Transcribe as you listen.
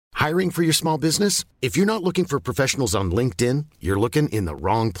Hiring for your small business? If you're not looking for professionals on LinkedIn, you're looking in the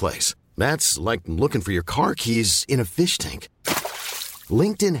wrong place. That's like looking for your car keys in a fish tank.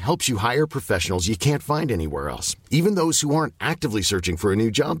 LinkedIn helps you hire professionals you can't find anywhere else, even those who aren't actively searching for a new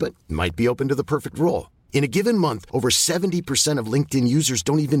job but might be open to the perfect role. In a given month, over 70% of LinkedIn users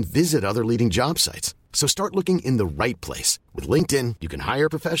don't even visit other leading job sites. So start looking in the right place. With LinkedIn, you can hire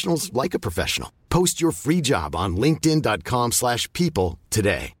professionals like a professional. Post your free job on linkedin.com/people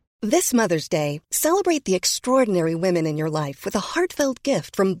today. This Mother's Day, celebrate the extraordinary women in your life with a heartfelt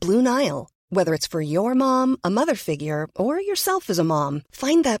gift from Blue Nile. Whether it's for your mom, a mother figure, or yourself as a mom,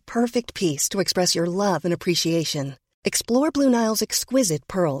 find that perfect piece to express your love and appreciation. Explore Blue Nile's exquisite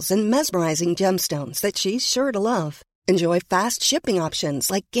pearls and mesmerizing gemstones that she's sure to love. Enjoy fast shipping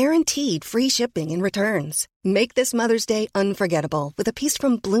options like guaranteed free shipping and returns. Make this Mother's Day unforgettable with a piece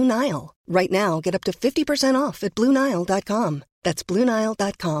from Blue Nile. Right now, get up to 50% off at BlueNile.com. That's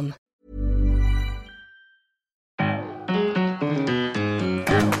BlueNile.com.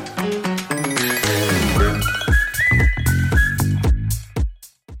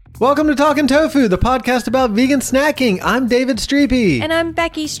 Welcome to Talkin' Tofu, the podcast about vegan snacking. I'm David Streepy. And I'm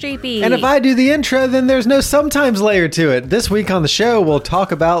Becky Streepy. And if I do the intro, then there's no sometimes layer to it. This week on the show, we'll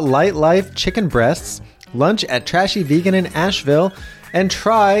talk about Light Life chicken breasts, lunch at Trashy Vegan in Asheville, and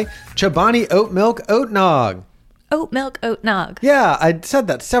try Chobani Oat Milk Oat Nog. Oat Milk Oat Nog. Yeah, I said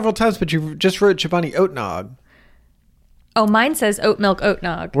that several times, but you just wrote Chobani Oat Nog. Oh, mine says Oat Milk Oat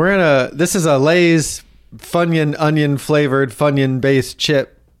Nog. This is a Lay's Funyun onion flavored Funyun based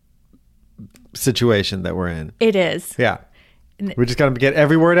chip situation that we're in. It is. Yeah. We just got to get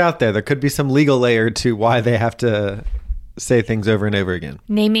every word out there. There could be some legal layer to why they have to say things over and over again.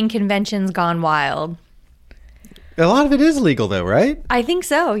 Naming conventions gone wild. A lot of it is legal though, right? I think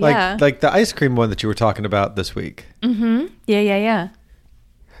so, yeah. Like the ice cream one that you were talking about this week. Mm-hmm. Yeah.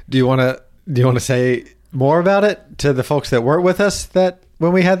 Do you want to say more about it to the folks that weren't with us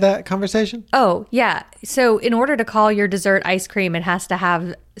when we had that conversation? Oh, yeah. So in order to call your dessert ice cream, it has to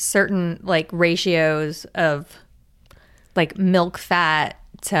have certain like ratios of like milk fat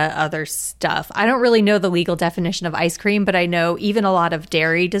to other stuff. I don't really know the legal definition of ice cream, but I know even a lot of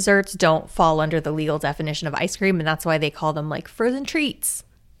dairy desserts don't fall under the legal definition of ice cream, and that's why they call them like frozen treats.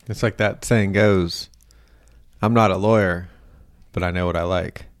 It's like that saying goes, I'm not a lawyer, but I know what I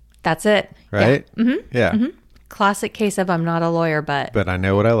like. That's it. Right? Yeah. Mm-hmm. Yeah. Mm-hmm. Classic case of I'm not a lawyer, but I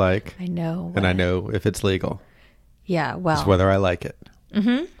know what I like. I know. And I know if it's legal. Yeah, well. It's whether I like it.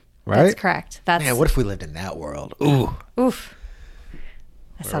 Mm-hmm. Right? That's correct. Man, what if we lived in that world? Ooh. Oof.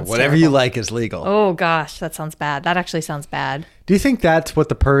 That sounds whatever terrible. you like is legal. Oh, gosh. That sounds bad. That actually sounds bad. Do you think that's what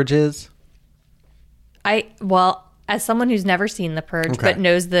The Purge is? Well, as someone who's never seen The Purge, but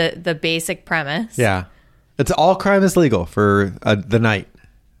knows the basic premise. Yeah. It's all crime is legal for the night.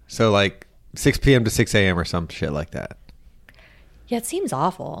 So like 6 p.m. to 6 a.m. or some shit like that. Yeah, it seems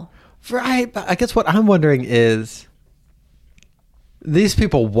awful. Right. But I guess what I'm wondering is these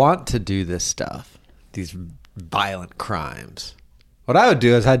people want to do this stuff, these violent crimes. What I would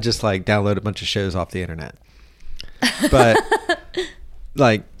do is I'd just like download a bunch of shows off the internet. But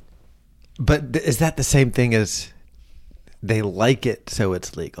but is that the same thing as they like it so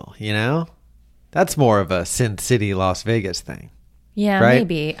it's legal, you know? That's more of a Sin City, Las Vegas thing. Yeah, right?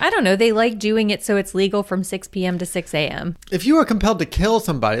 Maybe. I don't know. They like doing it so it's legal from 6 p.m. to 6 a.m. If you were compelled to kill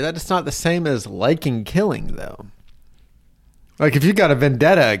somebody, that is not the same as liking killing, though. Like if you got a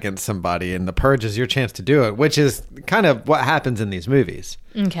vendetta against somebody and The Purge is your chance to do it, which is kind of what happens in these movies.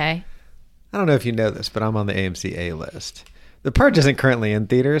 Okay. I don't know if you know this, but I'm on the AMC A list. The Purge isn't currently in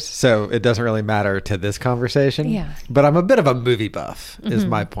theaters, so it doesn't really matter to this conversation. Yeah. But I'm a bit of a movie buff, is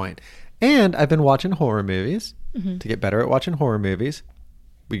my point. And I've been watching horror movies to get better at watching horror movies.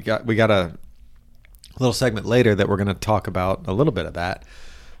 We got a little segment later that we're going to talk about a little bit of that.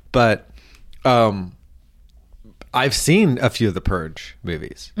 But I've seen a few of the Purge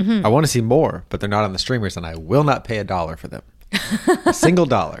movies. I want to see more, but they're not on the streamers, and I will not pay $1 for them. A single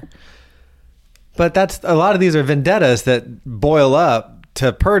dollar. But that's a lot of these are vendettas that boil up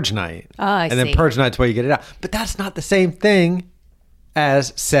to Purge night. Oh, I see. And then Purge night's where you get it out. But that's not the same thing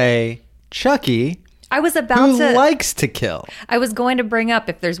as, say, Chucky, I was about who likes to kill. I was going to bring up,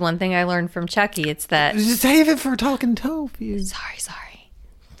 if there's one thing I learned from Chucky, it's that... Just save it for Talking Tofu. Sorry.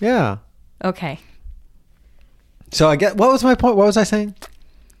 Yeah. Okay. So I get... What was my point? What was I saying?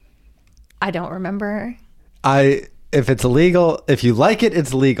 I don't remember. If it's illegal, if you like it,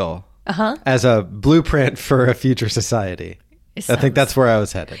 it's legal. As a blueprint for a future society. I think that's where I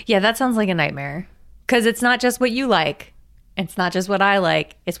was headed. Yeah, that sounds like a nightmare. Because it's not just what you like. It's not just what I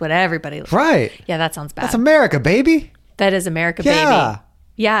like. It's what everybody likes. Right. Yeah, that sounds bad. That's America, baby. That is America, Yeah. baby.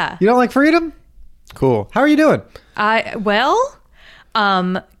 Yeah. You don't like freedom? Cool. How are you doing?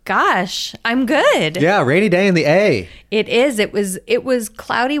 Gosh, I'm good. Yeah, rainy day in the A. It is. It was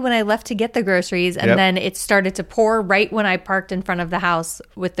cloudy when I left to get the groceries, and then it started to pour right when I parked in front of the house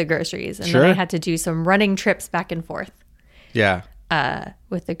with the groceries. And then I had to do some running trips back and forth. Yeah.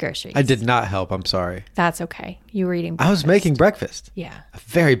 With the groceries. I did not help. I'm sorry. That's okay. You were eating breakfast. I was making breakfast. Yeah. A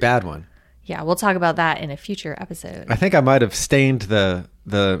very bad one. Yeah, we'll talk about that in a future episode. I think I might have stained the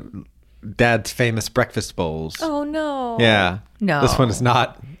Dad's famous breakfast bowls. Oh, no. Yeah. No. This one is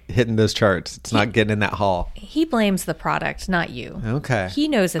not hitting those charts. It's not getting in that hall. He blames the product, not you. Okay. He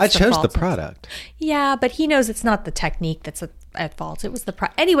knows it's I the chose fault. the product. Yeah, but he knows it's not the technique that's at fault. It was the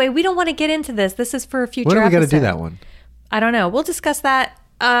Anyway, we don't want to get into this. This is for a future When are we going episode. to do that one? I don't know. We'll discuss that.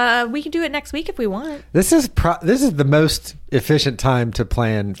 We can do it next week if we want. This is the most efficient time to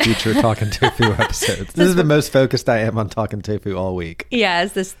plan future Talking Tofu episodes. This is the most focused I am on Talking Tofu all week. Yeah,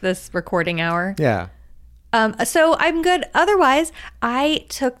 is this recording hour? Yeah. So I'm good. Otherwise, I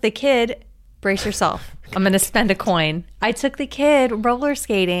took the kid. Brace yourself. I'm going to spend a coin. I took the kid roller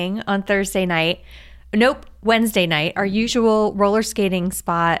skating on Thursday night. Nope, Wednesday night. Our usual roller skating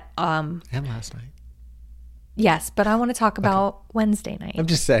spot. And last night. Yes, but I want to talk about Wednesday night. I'm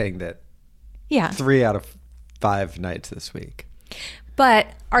just saying that Yeah. 3 out of 5 nights this week. But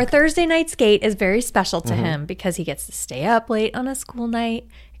our Thursday night skate is very special to him because he gets to stay up late on a school night,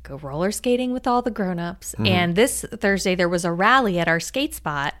 go roller skating with all the grown-ups. And this Thursday there was a rally at our skate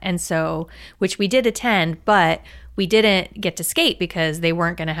spot, and so which we did attend, but we didn't get to skate because they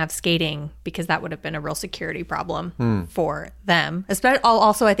weren't going to have skating because that would have been a real security problem for them.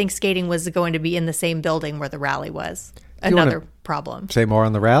 Also, I think skating was going to be in the same building where the rally was. Another problem. Say more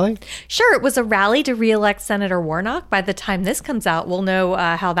on the rally? Sure, it was a rally to reelect Senator Warnock. By the time this comes out, we'll know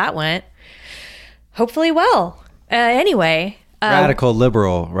how that went. Hopefully well. Anyway. Radical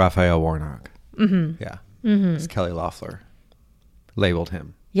liberal Raphael Warnock. Mm-hmm. Yeah. As Kelly Loeffler labeled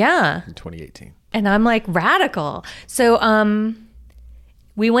him Yeah. in 2018. And I'm like, radical. So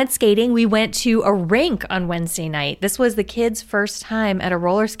we went skating. We went to a rink on Wednesday night. This was the kids' first time at a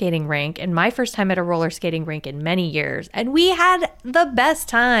roller skating rink and my first time at a roller skating rink in many years. And we had the best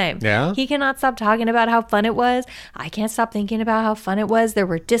time. Yeah? He cannot stop talking about how fun it was. I can't stop thinking about how fun it was. There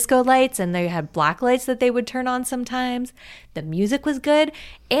were disco lights and they had black lights that they would turn on sometimes. The music was good.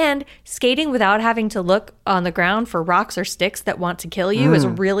 And skating without having to look on the ground for rocks or sticks that want to kill you is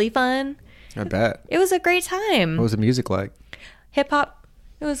really fun. I bet. It was a great time. What was the music like? Hip hop.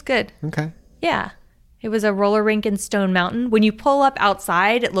 It was good. Okay. Yeah. It was a roller rink in Stone Mountain. When you pull up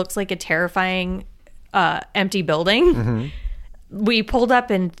outside, it looks like a terrifying empty building. We pulled up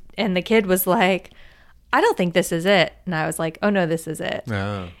and the kid was like, I don't think this is it. And I was like, oh no, this is it.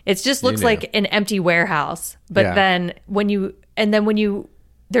 Oh. It just looks knew. like an empty warehouse. But Yeah. then when you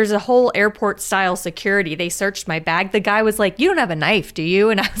there's a whole airport style security. They searched my bag. The guy was like, you don't have a knife, do you?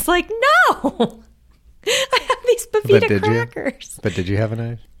 And I was like, no. I have these Pavita crackers. But did you have a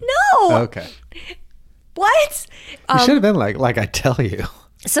knife? No. Okay. What? You should have been like I tell you.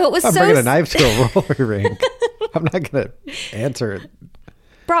 So it was I'm so bringing a knife to a roller rink. I'm not going to answer it.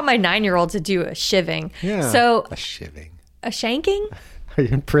 brought my 9-year-old to do a shivving. Yeah. So A shivving. a shanking? Are you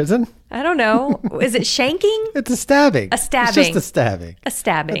in prison? I don't know. Is it shanking? It's a stabbing. A stabbing. It's just a stabbing. A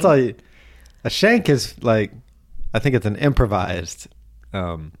stabbing. That's all you. A shank is like, I think it's an improvised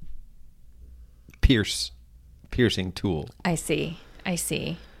piercing tool. I see.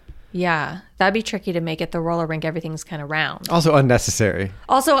 Yeah, that'd be tricky to make it the roller rink. Everything's kind of round. Also unnecessary.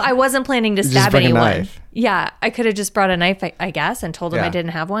 Also, I wasn't planning to Just stab bring a anyone. knife. Yeah, I could have just brought a knife, I guess, and told him Yeah. I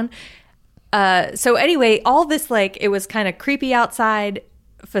didn't have one. So anyway, all this, like, it was kind of creepy outside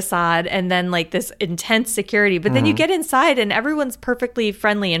facade and then like this intense security. But then you get inside and everyone's perfectly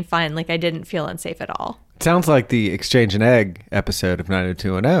friendly and fine. Like I didn't feel unsafe at all. Sounds like the Exchange an Egg episode of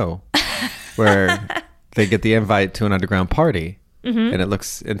 90210, where they get the invite to an underground party, and it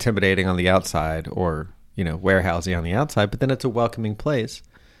looks intimidating on the outside, or warehousey on the outside, but then it's a welcoming place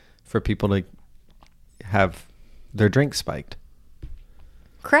for people to have their drinks spiked.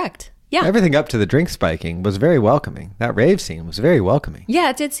 Correct. Yeah. Everything up to the drink spiking was very welcoming. That rave scene was very welcoming. Yeah,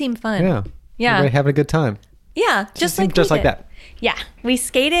 it did seem fun. Yeah. Yeah. Everybody having a good time. Yeah. Just like just we like did. that. Yeah. We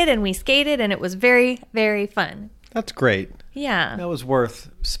skated and it was very, very fun. That's great. Yeah. That was worth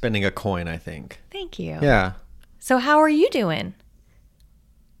spending a coin, I think. Thank you. Yeah. So how are you doing?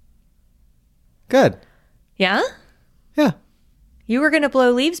 Good. Yeah? Yeah. You were going to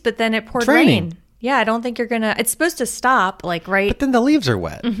blow leaves, but then it poured Training. rain. Yeah, I don't think you're going to. It's supposed to stop, like, right? But then the leaves are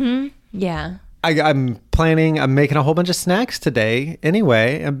wet. Yeah. I'm making a whole bunch of snacks today.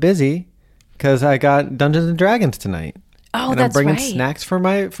 Anyway, I'm busy because I got Dungeons and Dragons tonight. Oh, and that's I'm bringing right. snacks for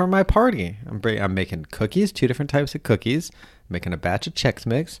my party. I'm making cookies, 2 different types of cookies, making a batch of Chex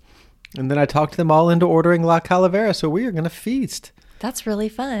Mix, and then I talked them all into ordering La Calavera. So we are going to feast. That's really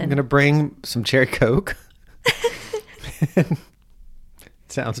fun. I'm going to bring some cherry Coke. It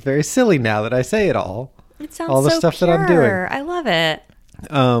sounds very silly now that I say it all. It sounds all the so stuff pure. that I'm doing. I love it.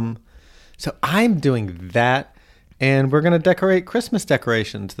 So I'm doing that, and we're going to decorate Christmas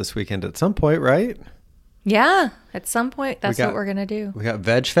decorations this weekend at some point, right? Yeah. At some point, that's what we're going to do. We got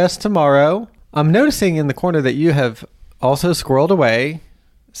Veg Fest tomorrow. I'm noticing in the corner that you have also squirreled away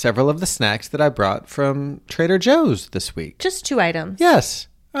several of the snacks that I brought from Trader Joe's this week. Just 2 items. Yes.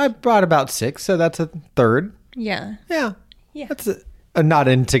 I brought about 6, so that's a third. Yeah. Yeah. Yeah. That's a not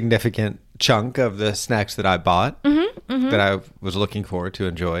insignificant chunk of the snacks that I bought that I was looking forward to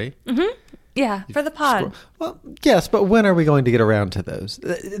enjoy. Yeah. For the pod. Well, yes, but when are we going to get around to those?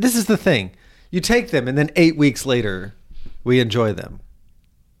 This is the thing. You take them, and then 8 weeks later, we enjoy them.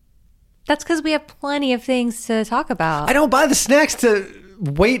 That's because we have plenty of things to talk about. I don't buy the snacks to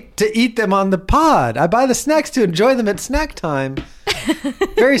wait to eat them on the pod. I buy the snacks to enjoy them at snack time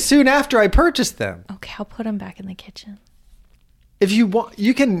very soon after I purchase them. Okay, I'll put them back in the kitchen. If you want,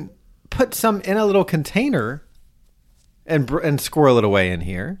 you can put some in a little container and squirrel it away in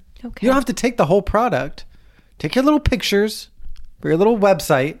here. Okay. You don't have to take the whole product. Take your little pictures for your little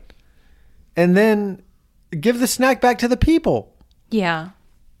website and then give the snack back to the people. Yeah.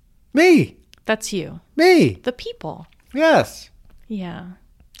 Me. That's you. Me. The people. Yes. Yeah.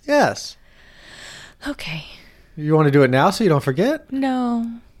 Yes. Okay. You want to do it now so you don't forget?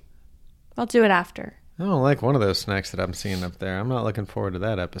 No. I'll do it after. I don't like one of those snacks that I'm seeing up there. I'm not looking forward to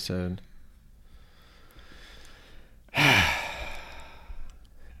that episode. I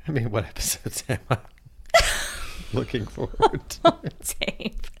mean, what episodes am I looking forward to?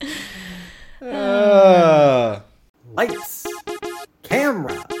 Dave. Lights,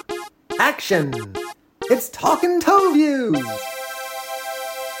 camera, action. It's Talking Toe Views.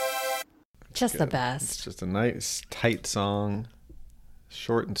 Just the It's best. just a nice, tight song.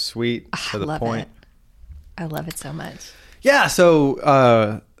 Short and sweet, to the love point. it. I love it so much. Yeah,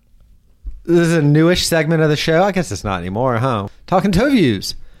 so this is a newish segment of the show. I guess it's not anymore, huh? Talking Toe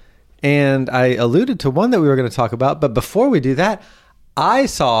Views. And I alluded to one that we were going to talk about. But before we do that, I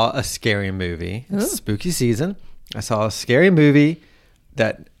saw a scary movie. It's spooky season. I saw a scary movie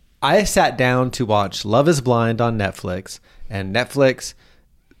that I sat down to watch Love is Blind on Netflix. And Netflix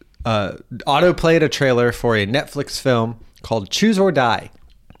auto-played a trailer for a Netflix film called Choose or Die.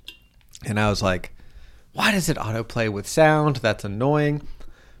 And I was like, why does it autoplay with sound? That's annoying.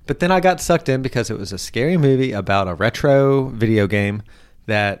 But then I got sucked in because it was a scary movie about a retro video game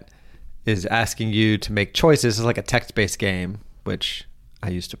that is asking you to make choices. It's like a text-based game, which I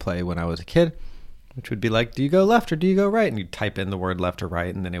used to play when I was a kid, which would be like, do you go left or do you go right? And you type in the word left or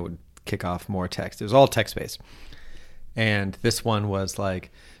right, and then it would kick off more text. It was all text-based. And this one was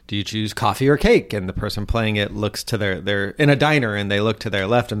like, do you choose coffee or cake? And the person playing it looks to they're in a diner and they look to their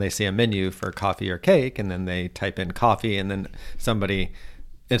left and they see a menu for coffee or cake. And then they type in coffee and then somebody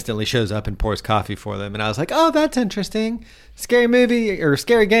instantly shows up and pours coffee for them. And I was like, oh, that's interesting. Scary movie or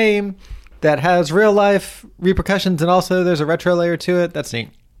scary game that has real life repercussions. And also there's a retro layer to it. That's neat.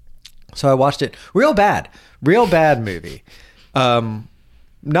 So I watched it. Real bad movie.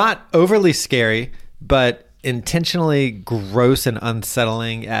 Not overly scary, but intentionally gross and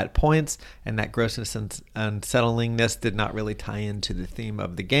unsettling at points, and that grossness and unsettlingness did not really tie into the theme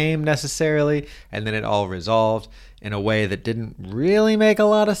of the game necessarily, and then it all resolved in a way that didn't really make a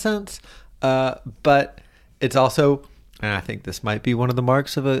lot of sense, but it's also, and I think this might be one of the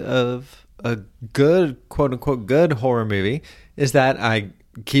marks of a good, quote-unquote good horror movie, is that I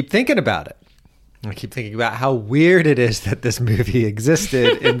keep thinking about it. I keep thinking about how weird it is that this movie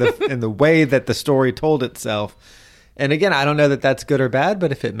existed in the way that the story told itself. And again, I don't know that that's good or bad,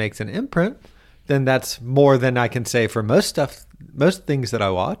 but if it makes an imprint, then that's more than I can say for most things that I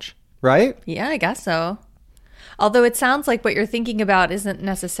watch, right? Yeah, I guess so. Although it sounds like what you're thinking about isn't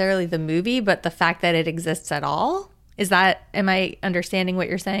necessarily the movie, but the fact that it exists at all. Am I understanding what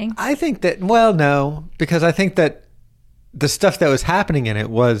you're saying? I think that, well, no, because I think that the stuff that was happening in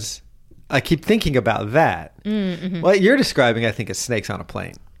it was, I keep thinking about that. Mm-hmm. What you're describing, I think, is Snakes on a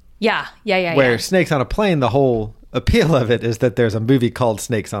Plane. Yeah. Where Snakes on a Plane, the whole appeal of it is that there's a movie called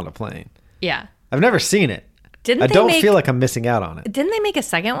Snakes on a Plane. Yeah. I've never seen it. I don't feel like I'm missing out on it. Didn't they make a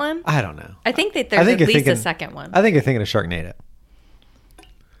second one? I don't know. I think that there's at least a second one. I think you're thinking of Sharknado.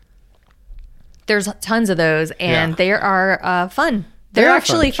 There's tons of those, and they are fun. They're They are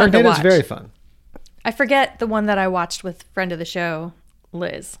actually fun to watch. Sharknado's very fun. I forget the one that I watched with friend of the show,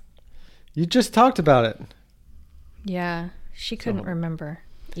 Liz. You just talked about it. Yeah, she couldn't remember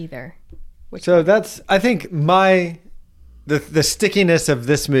either. So that's, I think the stickiness of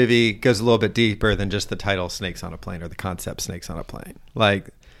this movie goes a little bit deeper than just the title Snakes on a Plane or the concept Snakes on a Plane. Like,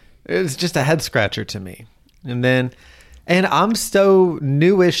 it's just a head scratcher to me. And I'm so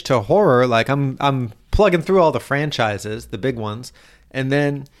newish to horror. Like, I'm plugging through all the franchises, the big ones, and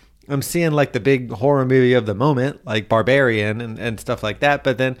then I'm seeing like the big horror movie of the moment, like Barbarian and stuff like that.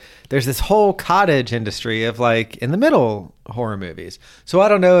 But then there's this whole cottage industry of like in the middle horror movies. So I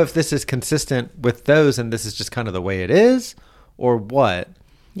don't know if this is consistent with those and this is just kind of the way it is or what.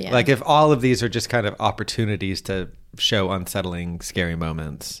 Yeah. Like if all of these are just kind of opportunities to show unsettling, scary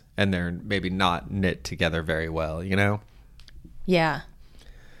moments and they're maybe not knit together very well, you know? Yeah.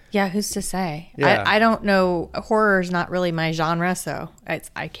 Yeah, who's to say? Yeah. I don't know. Horror is not really my genre, so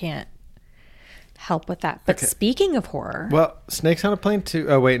I can't help with that. But speaking of horror... Well, Snakes on a Plane 2...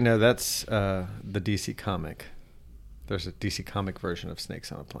 Oh, wait, no, that's the DC comic. There's a DC comic version of Snakes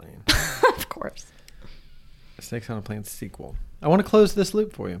on a Plane. Of course. Snakes on a Plane sequel. I want to close this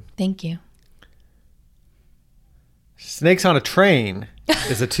loop for you. Thank you. Snakes on a Train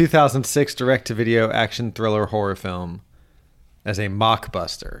is a 2006 direct-to-video action thriller horror film as a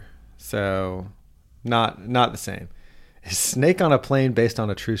mockbuster. So, not the same. Is Snake on a Plane based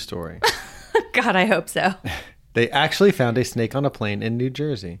on a true story? God, I hope so. They actually found a snake on a plane in New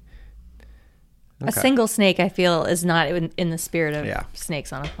Jersey. Okay. A single snake, I feel, is not in the spirit of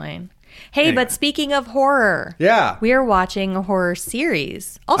Snakes on a Plane. Hey, Anyway. but speaking of horror, Yeah. we are watching a horror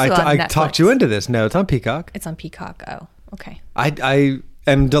series. Also on I Netflix. talked you into this. No, it's on Peacock. It's on Peacock. Oh, okay. I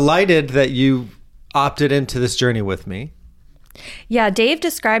am delighted that you opted into this journey with me. Yeah, Dave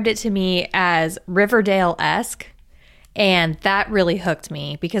described it to me as Riverdale-esque, and that really hooked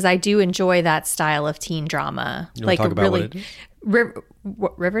me because I do enjoy that style of teen drama. You want to talk about what it is?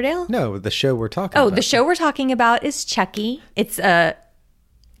 Riverdale? No, the show we're talking about. Oh, the show we're talking about is Chucky. It's a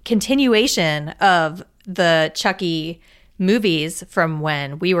continuation of the Chucky movies from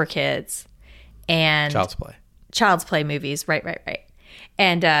when we were kids. And Child's Play movies. Right.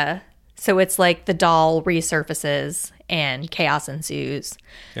 And so it's like the doll resurfaces and chaos ensues.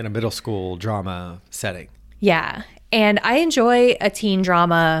 In a middle school drama setting. Yeah. And I enjoy a teen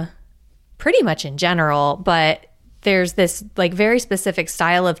drama pretty much in general, but there's this like very specific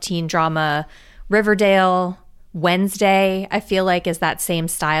style of teen drama. Riverdale, Wednesday, I feel like is that same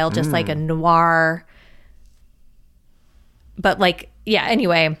style, just like a noir. But like, yeah,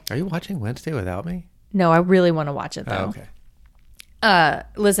 anyway. Are you watching Wednesday without me? No, I really want to watch it though. Oh, okay.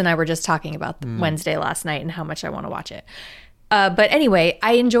 Liz and I were just talking about Wednesday last night and how much I want to watch it. But anyway,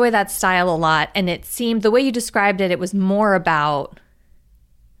 I enjoy that style a lot. And it seemed, the way you described it, it was more about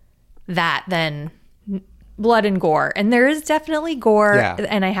that than blood and gore. And there is definitely gore,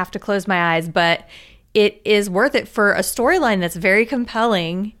 and I have to close my eyes, but it is worth it for a storyline that's very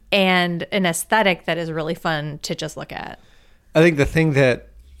compelling and an aesthetic that is really fun to just look at. I think the thing that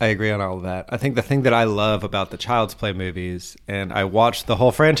I agree on all of that. I think the thing that I love about the Child's Play movies, and I watched the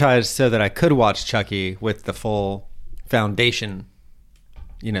whole franchise so that I could watch Chucky with the full foundation,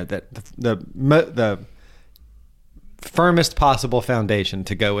 you know, that the firmest possible foundation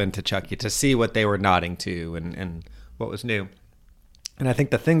to go into Chucky, to see what they were nodding to and what was new. And I think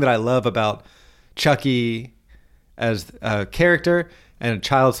the thing that I love about Chucky as a character and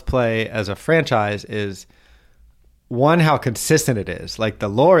Child's Play as a franchise is, one, how consistent it is. Like, the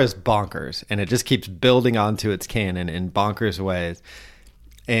lore is bonkers, and it just keeps building onto its canon in bonkers ways.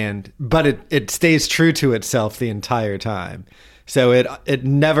 But it stays true to itself the entire time. So it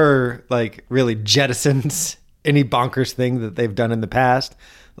never like really jettisons any bonkers thing that they've done in the past.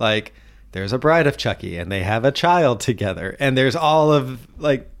 Like, there's a bride of Chucky, and they have a child together, and there's all of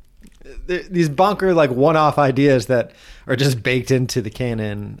like these bonker like one-off ideas that are just baked into the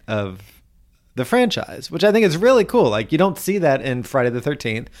canon of the franchise, which I think is really cool. Like, you don't see that in Friday the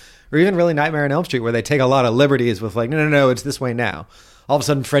 13th or even really Nightmare on Elm Street, where they take a lot of liberties with like, no, it's this way now. All of a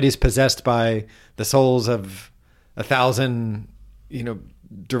sudden, Freddy's possessed by the souls of 1,000,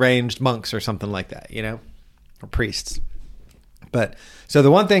 deranged monks or something like that, or priests. But so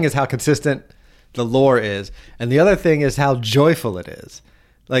the one thing is how consistent the lore is, and the other thing is how joyful it is.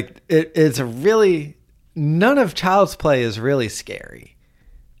 Like, it's a really, none of Child's Play is really scary.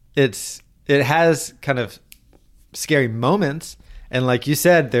 It has kind of scary moments, and like you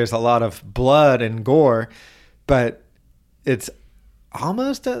said, there's a lot of blood and gore, but it's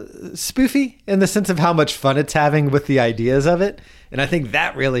almost a spoofy in the sense of how much fun it's having with the ideas of it. And I think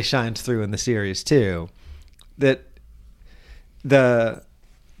that really shines through in the series too. That the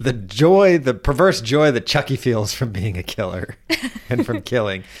joy, the perverse joy that Chucky feels from being a killer and from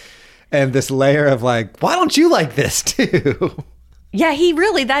killing and this layer of like, why don't you like this too? Yeah,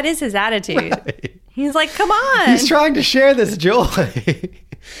 that is his attitude. Right. He's like, come on. He's trying to share this joy,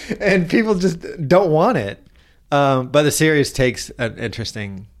 and people just don't want it. But the series takes an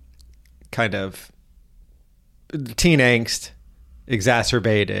interesting kind of teen angst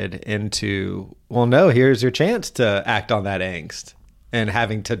exacerbated into, well, no, here's your chance to act on that angst, and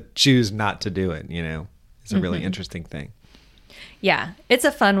having to choose not to do it, is a really interesting thing. Yeah, it's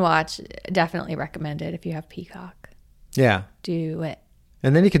a fun watch. Definitely recommend it if you have Peacock. Yeah. Do it.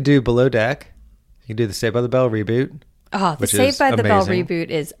 And then you could do Below Deck. You can do the Saved by the Bell reboot. Oh, the which Saved is by the Bell amazing. reboot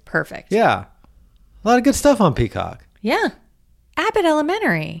is perfect. Yeah. A lot of good stuff on Peacock. Yeah. Abbott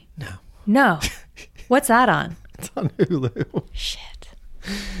Elementary. No. What's that on? It's on Hulu. Shit.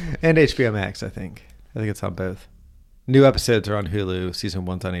 And HBO Max, I think. I think it's on both. New episodes are on Hulu. Season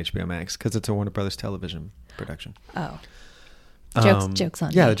 1's on HBO Max because it's a Warner Brothers television production. Oh. Joke's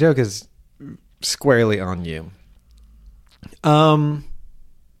on Yeah, me. the joke is squarely on you.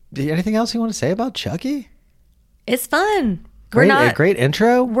 Anything else you want to say about Chucky? It's fun. A great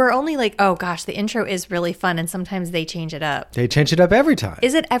intro. We're only like, oh gosh, the intro is really fun, and sometimes they change it up. They change it up every time.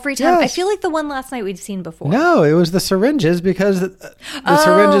 Is it every time? Yes. I feel like the one last night we'd seen before. No, it was the syringes because the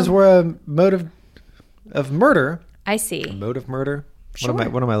syringes were a motive of murder. I see. Motive murder? Sure.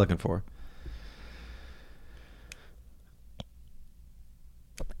 What am I looking for?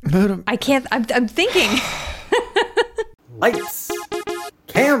 Motive. I can't. I'm thinking. Lights,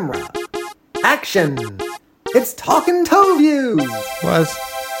 camera, action. It's Talking Toe Views. Was.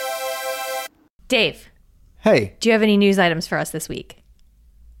 Dave, Hey, do you have any news items for us this week?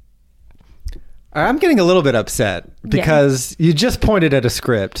 I'm getting a little bit upset because you just pointed at a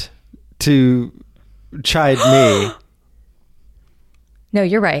script to chide me No,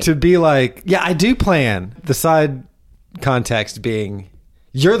 you're right. to be like, yeah, I do plan. The side context being,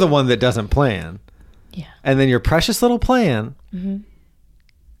 you're the one that doesn't plan. Yeah. And then your precious little plan,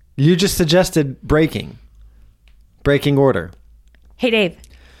 you just suggested breaking order. Hey, Dave.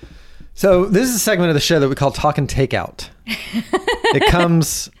 So this is a segment of the show that we call Talkin' Takeout. It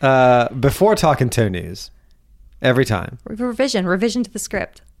comes before Talkin' Toe News every time. Revision to the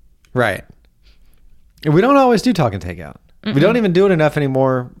script. Right. And we don't always do Talkin' Takeout. We don't even do it enough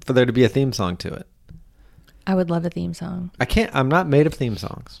anymore for there to be a theme song to it. I would love a theme song. I'm not made of theme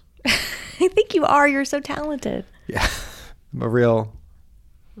songs. I think you are. You're so talented. Yeah. I'm a real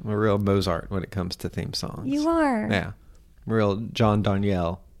Mozart when it comes to theme songs. You are. Yeah. I'm a real John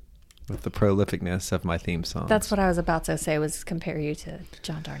Darnielle with the prolificness of my theme songs. That's what I was about to say, was compare you to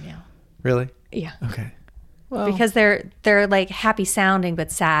John Darnielle. Really? Yeah. Okay. Well, Because they're like happy sounding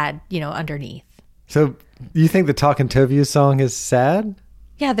but sad, underneath. so you think the Talkin' Toe Views song is sad?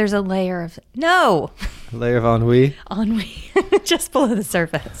 Yeah, there's a layer of no A layer of ennui? ennui just below the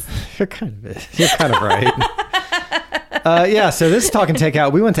surface. You're kind of right. Yeah, so this is Talkin'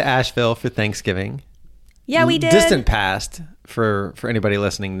 Takeout. We went to Asheville for Thanksgiving. Yeah, we did. Distant past for anybody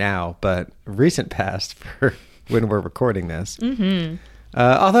listening now, but recent past for when we're recording this. Mm-hmm.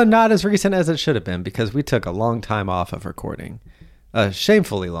 Although not as recent as it should have been, because we took a long time off of recording. A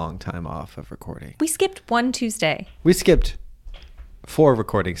shamefully long time off of recording. We skipped one Tuesday. We skipped 4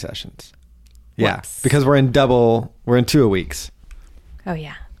 recording sessions. Yeah, Whoops. because we're in 2 weeks. Oh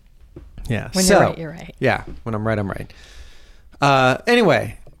yeah. Yeah. When you're right, you're right. Yeah. When I'm right, I'm right.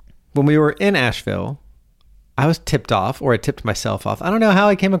 Anyway, when we were in Asheville, I was tipped off, or I tipped myself off. I don't know how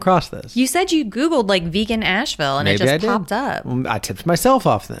I came across this. You said you Googled like vegan Asheville and Maybe it I just did. popped up. I tipped myself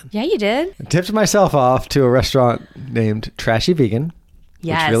off then. Yeah, you dip. I tipped myself off to a restaurant named Trashy Vegan,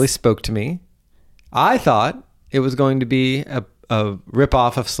 Yes. which really spoke to me. I thought it was going to be a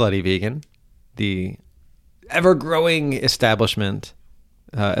ripoff of Slutty Vegan, the ever-growing establishment,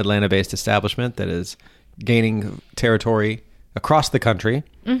 Atlanta-based establishment that is gaining territory across the country,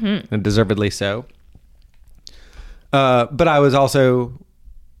 and deservedly so. But I was also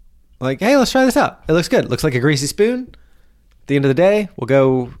like, hey, let's try this out. It looks good. It looks like a greasy spoon. At the end of the day, we'll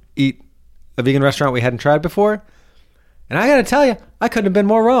go eat a vegan restaurant we hadn't tried before. And I got to tell you, I couldn't have been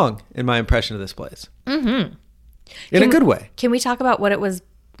more wrong in my impression of this place. Mm-hmm. In a good way. Can we talk about what it was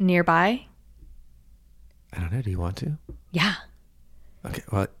nearby? I don't know. Do you want to? Yeah. Okay.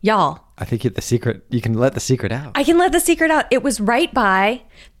 Well, Y'all, I think you can let the secret out. I can let the secret out. It was right by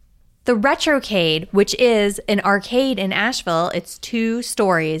the Retrocade, which is an arcade in Asheville. It's 2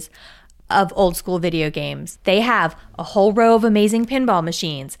 stories of old school video games. They have a whole row of amazing pinball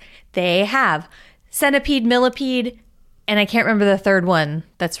machines. They have Centipede, Millipede, and I can't remember the third one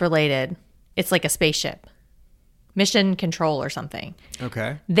that's related. It's like a spaceship. Mission Control or something.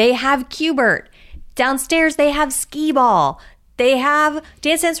 Okay. They have Cubert. Downstairs, they have Skee Ball. They have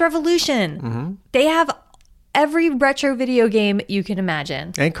Dance Dance Revolution. They have every retro video game you can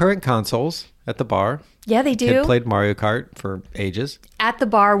imagine. And current consoles at the bar. Yeah, they do. Kid played Mario Kart for ages. At the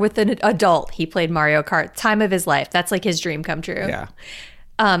bar with an adult, he played Mario Kart. Time of his life. That's like his dream come true. Yeah.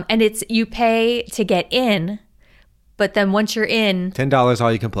 And it's you pay to get in, but then once you're in, $10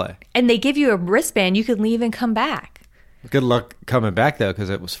 all you can play. and they give you a wristband, you can leave and come back. Good luck coming back though,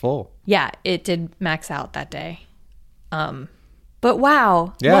 because it was full. Yeah, it did max out that day. But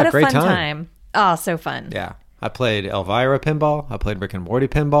wow, Yeah, what a great fun time. time. Oh, so fun. Yeah. I played Elvira pinball. I played Rick and Morty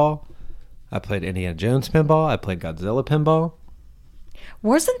pinball. I played Indiana Jones pinball. I played Godzilla pinball.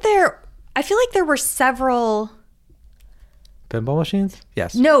 Wasn't there, I feel like there were several, Pinball machines?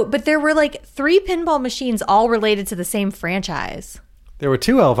 Yes. no, but there were like 3 pinball machines all related to the same franchise. There were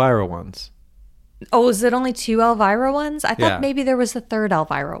 2 Elvira ones. Oh, is it only 2 Elvira ones? I thought Yeah. maybe there was a 3rd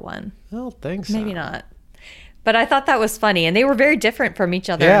Elvira one. I don't think so. Maybe not. But I thought that was funny. And they were very different from each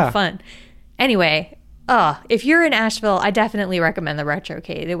other Yeah. and fun. Anyway, if you're in Asheville, I definitely recommend the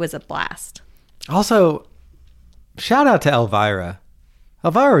Retrocade. It was a blast. Also, shout out to Elvira.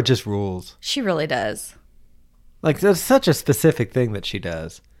 Elvira just rules. She really does. Like, there's such a specific thing that she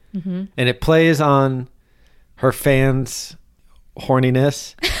does. And it plays on her fans'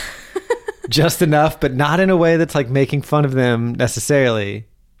 horniness just enough, but not in a way that's like making fun of them necessarily,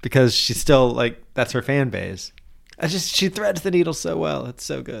 because she's still like, that's her fan base. She threads the needle so well. It's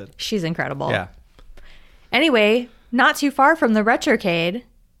so good. She's incredible. Yeah. Anyway, not too far from the Retrocade,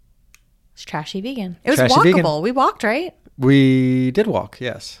 it's Trashy Vegan. It was Trashy walkable. Vegan. We walked, right? We did walk,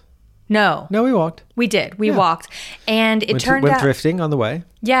 yes. No, No, we walked. we did. We walked. And it turned went out... thrifting on the way.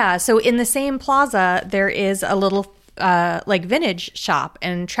 Yeah, so in the same plaza, there is a little like vintage shop,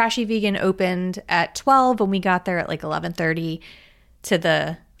 and Trashy Vegan opened at 12 when we got there at like 11:30 to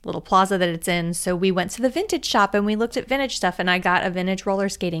the little plaza that it's in. So we went to the vintage shop and we looked at vintage stuff, and I got a vintage roller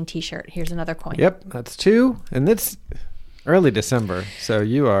skating t-shirt. Here's another coin. Yep, that's 2. And it's early December, so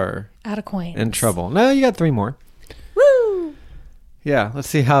you are Out of coins. in trouble. No, you got 3 more. Woo! Yeah, let's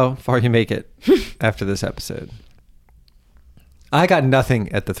see how far you make it after this episode. I got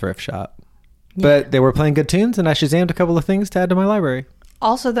nothing at the thrift shop, but they were playing good tunes, and I Shazammed a couple of things to add to my library.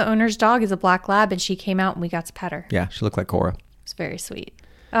 Also, the owner's dog is a black lab, and she came out and we got to pet her. Yeah, she looked like Cora. It's very sweet.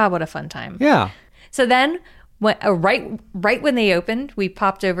 Oh, what a fun time. Yeah. So then, right when they opened, we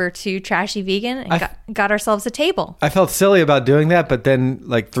popped over to Trashy Vegan and got ourselves a table. I felt silly about doing that, but then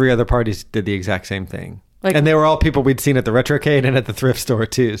like 3 other parties did the exact same thing. Like- And they were all people we'd seen at the Retrocade and at the thrift store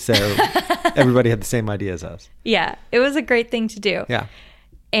too, so everybody had the same idea as us. Yeah, it was a great thing to do. Yeah.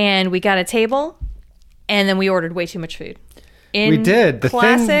 And we got a table, and then we ordered way too much food. In We did.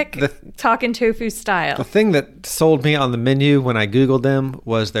 classic Talkin' Tofu style. The thing that sold me on the menu when I Googled them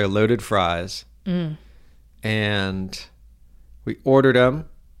was their loaded fries. And we ordered them.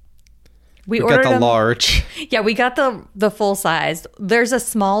 We got the them. large. Yeah, we got the full size. There's a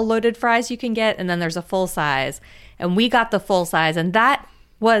small loaded fries you can get, and then there's a full size. And we got the full size, and that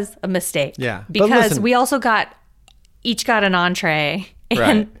was a mistake. Yeah, but Because listen- we also each got an entree,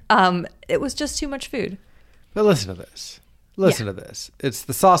 and it was just too much food. But listen to this. Listen to this. It's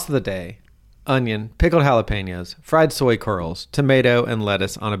the sauce of the day. Onion, pickled jalapenos, fried soy curls, tomato, and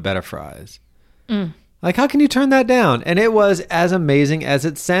lettuce on a bed of fries. Like, how can you turn that down? And it was as amazing as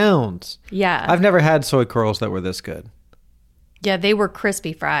it sounds. Yeah. I've never had soy curls that were this good. Yeah, they were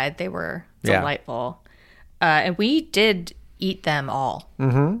crispy fried. They were delightful. And we did eat them all.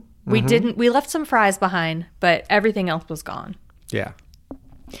 We left some fries behind, but everything else was gone. Yeah.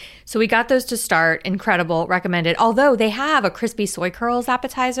 So we got those to start. Incredible. Recommended. Although they have a crispy soy curls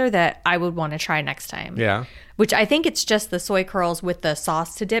appetizer that I would want to try next time. Yeah. Which I think it's just the soy curls with the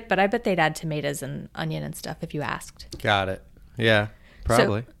sauce to dip, but I bet they'd add tomatoes and onion and stuff if you asked. Got it. Yeah,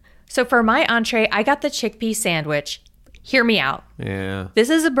 probably. So for my entree, I got the chickpea sandwich. Hear me out. Yeah.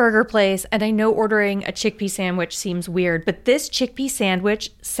 This is a burger place, and I know ordering a chickpea sandwich seems weird, but this chickpea sandwich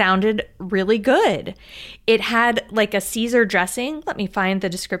sounded really good. It had like a Caesar dressing. Let me find the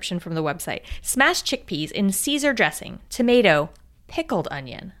description from the website. Smashed chickpeas in Caesar dressing, tomato, pickled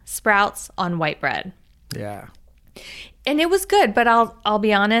onion, sprouts on white bread. Yeah. And it was good, but I'll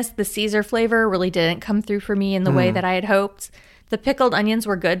be honest, the Caesar flavor really didn't come through for me in the way that I had hoped. The pickled onions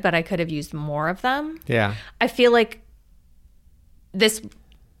were good, but I could have used more of them. Yeah. I feel like this,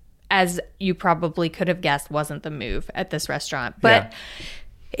 as you probably could have guessed, wasn't the move at this restaurant. But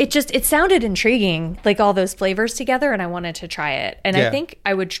it sounded intriguing, like all those flavors together, and I wanted to try it. And I think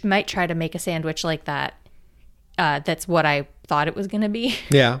I might try to make a sandwich like that. That's what I thought it was going to be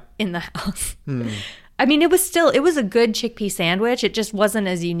Yeah. in the house. I mean, it was a good chickpea sandwich. It just wasn't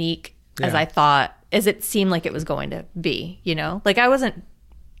as unique as I thought as it seemed like it was going to be, you know? Like I wasn't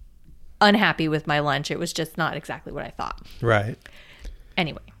unhappy with my lunch. It was just not exactly what I thought. Right.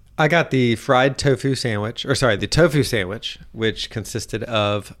 Anyway. I got the the tofu sandwich, which consisted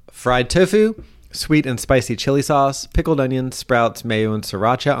of fried tofu, sweet and spicy chili sauce, pickled onions, sprouts, mayo, and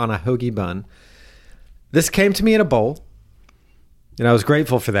sriracha on a hoagie bun. This came to me in a bowl, and I was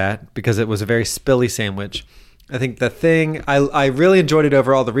grateful for that because it was a very spilly sandwich. I think the thing, I really enjoyed it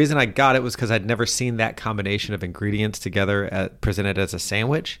overall. The reason I got it was because I'd never seen that combination of ingredients together presented as a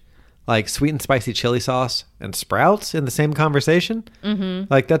sandwich. Like sweet and spicy chili sauce and sprouts in the same conversation.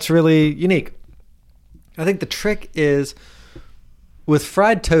 Mm-hmm. Like that's really unique. I think the trick is with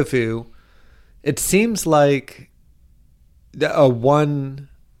fried tofu, it seems like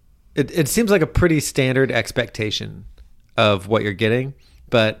it seems like a pretty standard expectation of what you're getting.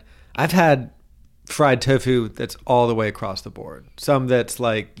 But I've had fried tofu that's all the way across the board. Some that's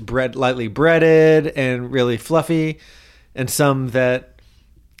like lightly breaded and really fluffy, and some that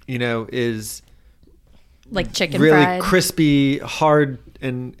is like chicken really fried. crispy, hard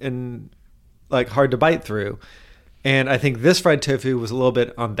and like hard to bite through. And I think this fried tofu was a little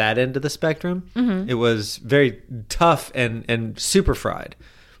bit on that end of the spectrum. Mm-hmm. It was very tough and super fried,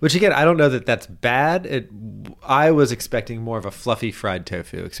 which again, I don't know that that's bad. I was expecting more of a fluffy fried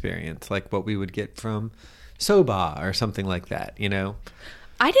tofu experience, like what we would get from soba or something like that,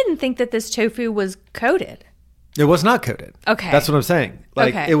 I didn't think that this tofu was coated. It was not coated. Okay. That's what I'm saying.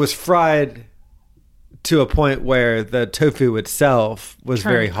 Like It was fried to a point where the tofu itself was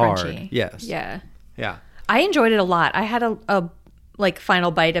very hard. Crunchy. Yes. Yeah. Yeah. I enjoyed it a lot. I had a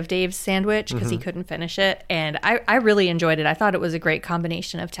final bite of Dave's sandwich because he couldn't finish it. And I really enjoyed it. I thought it was a great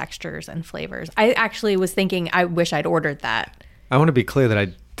combination of textures and flavors. I actually was thinking I wish I'd ordered that. I want to be clear that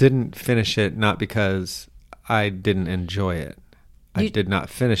I didn't finish it not because I didn't enjoy it. I did not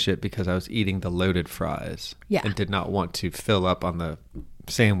finish it because I was eating the loaded fries and did not want to fill up on the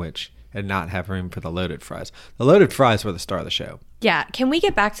sandwich and not have room for the loaded fries. The loaded fries were the star of the show. Yeah. Can we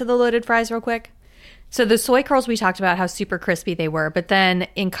get back to the loaded fries real quick? So the soy curls, we talked about how super crispy they were. But then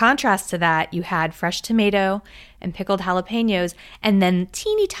in contrast to that, you had fresh tomato and pickled jalapenos and then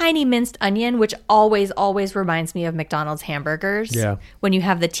teeny tiny minced onion, which always, always reminds me of McDonald's hamburgers. Yeah. When you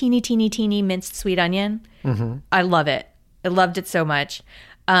have the teeny minced sweet onion. Mm-hmm. I love it. I loved it so much.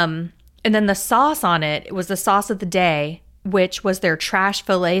 And then the sauce on it was the sauce of the day, which was their trash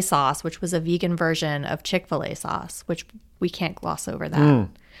filet sauce, which was a vegan version of Chick-fil-A sauce, which we can't gloss over that,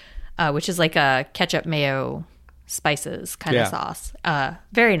 which is like a ketchup, mayo, spices kind of sauce.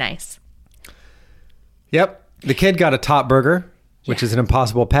 Very nice. Yep. The kid got a top burger, which is an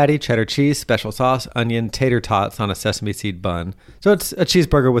Impossible patty, cheddar cheese, special sauce, onion, tater tots on a sesame seed bun. So it's a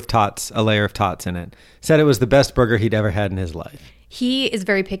cheeseburger with tots, a layer of tots in it. Said it was the best burger he'd ever had in his life. He is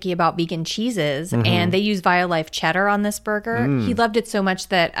very picky about vegan cheeses, and they use Violife cheddar on this burger. He loved it so much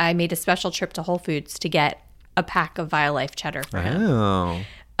that I made a special trip to Whole Foods to get a pack of Violife cheddar for him. Oh.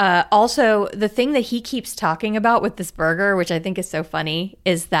 Also, the thing that he keeps talking about with this burger, which I think is so funny,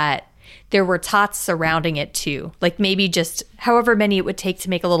 is that there were tots surrounding it too. Like maybe just however many it would take to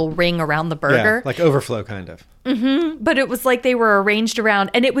make a little ring around the burger. Yeah, like overflow kind of. Mm-hmm. But it was like they were arranged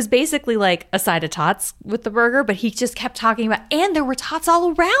around, and it was basically like a side of tots with the burger, but he just kept talking about, and there were tots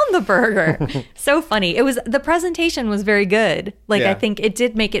all around the burger. So funny. The presentation was very good. Like I think it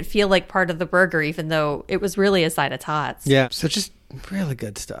did make it feel like part of the burger, even though it was really a side of tots. Yeah. So just really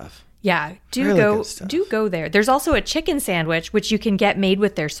good stuff. Yeah, do go there. There's also a chicken sandwich which you can get made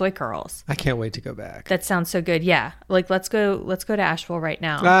with their soy curls. I can't wait to go back. That sounds so good. Yeah, like let's go to Asheville right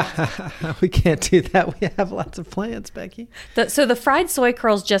now. We can't do that. We have lots of plans, Becky. So the fried soy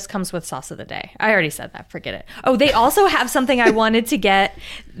curls just comes with sauce of the day. I already said that. Forget it. Oh, they also have something I wanted to get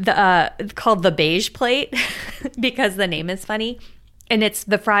called the beige plate because the name is funny. And it's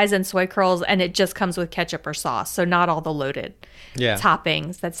the fries and soy curls, and it just comes with ketchup or sauce, so not all the loaded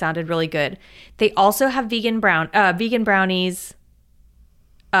toppings. That sounded really good. They also have vegan brownies.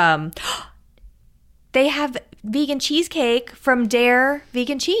 They have vegan cheesecake from Dare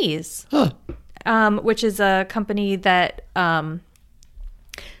Vegan Cheese, which is a company that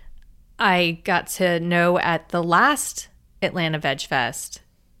I got to know at the last Atlanta Veg Fest.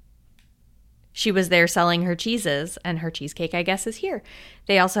 She was there selling her cheeses, and her cheesecake, I guess, is here.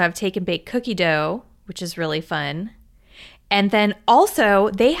 They also have take and bake cookie dough, which is really fun. And then also,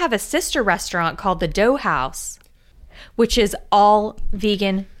 they have a sister restaurant called the Dough House, which is all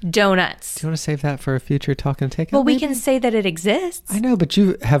vegan donuts. Do you want to save that for a future talk and take? Well, we can say that it exists. I know, but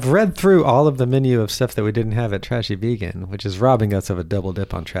you have read through all of the menu of stuff that we didn't have at Trashy Vegan, which is robbing us of a double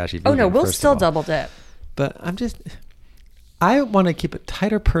dip on Trashy Vegan. Oh, no, we'll still double dip. But I want to keep a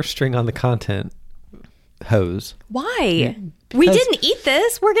tighter purse string on the content hose. Why? We didn't eat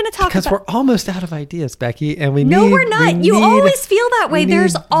this. We're going to talk Because about... we're almost out of ideas, Becky, and we No, need... we're not. You always feel that way.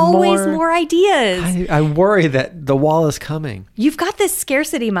 There's always more ideas. I worry that the wall is coming. You've got this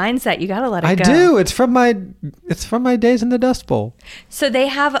scarcity mindset. You got to let it go. I do. It's from my days in the Dust Bowl. So they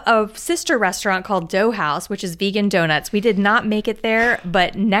have a sister restaurant called Dough House, which is vegan donuts. We did not make it there,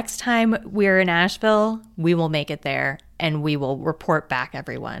 but next time we're in Asheville, we will make it there and we will report back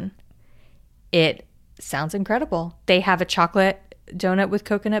everyone. It sounds incredible. They have a chocolate donut with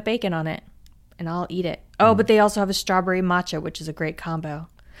coconut bacon on it, and I'll eat it. Oh, but they also have a strawberry matcha, which is a great combo.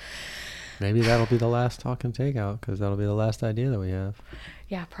 Maybe that'll be the last talking takeout, because that'll be the last idea that we have.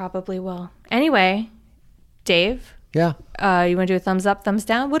 Yeah, probably will. Anyway, Dave, Yeah. you want to do a thumbs up, thumbs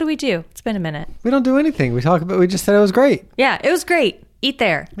down? What do we do? It's been a minute. We don't do anything. We just said it was great. Yeah, it was great. Eat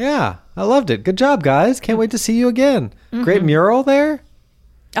there. Yeah. I loved it. Good job, guys. Can't wait to see you again. Great mural there.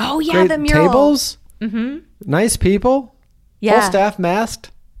 Oh, yeah, Great the mural. tables. Nice people. Yeah. Full staff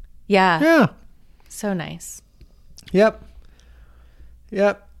masked. Yeah. Yeah. So nice. Yep.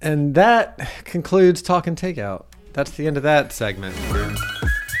 And that concludes Talking Takeout. That's the end of that segment.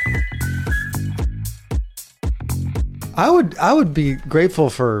 I would be grateful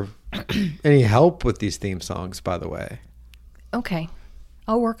for any help with these theme songs, by the way. Okay.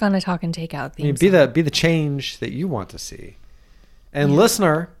 I'll work on a Talking Takeout theme. Be the change that you want to see. And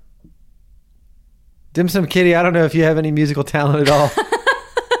listener, Dim Sum Kitty, I don't know if you have any musical talent at all.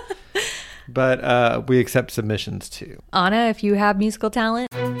 But we accept submissions too. Anna, if you have musical talent.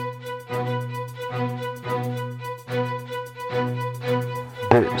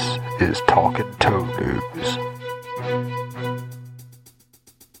 This is Talking Toe News.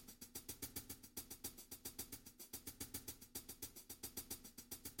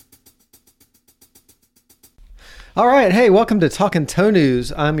 All right. Hey, welcome to Talking Toe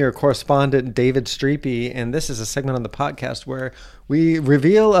News. I'm your correspondent, David Streepy, and this is a segment on the podcast where we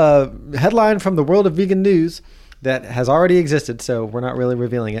reveal a headline from the world of vegan news that has already existed, so we're not really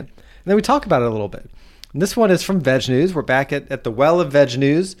revealing it. And then we talk about it a little bit. And this one is from Veg News. We're back at the well of Veg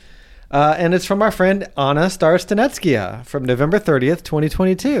News, and it's from our friend Anna Starstenetskia from November 30th,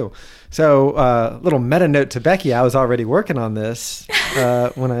 2022. So little meta note to Becky, I was already working on this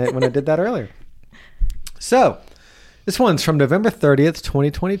when I did that earlier. So... this one's from November 30th,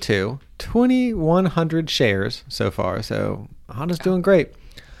 2022. 2,100 shares so far, so Anna's doing great.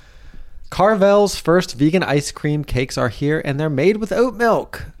 Carvel's first vegan ice cream cakes are here, and they're made with oat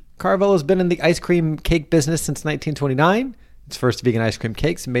milk. Carvel has been in the ice cream cake business since 1929. Its first vegan ice cream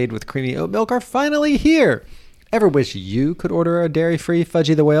cakes made with creamy oat milk are finally here. Ever wish you could order a dairy-free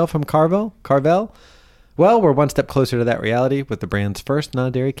Fudgy the Whale from Carvel? Well, we're one step closer to that reality with the brand's first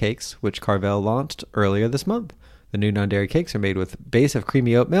non-dairy cakes, which Carvel launched earlier this month. The new non-dairy cakes are made with a base of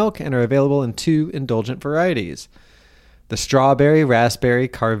creamy oat milk and are available in 2 indulgent varieties. The strawberry raspberry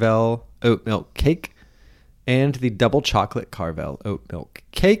Carvel oat milk cake and the double chocolate Carvel oat milk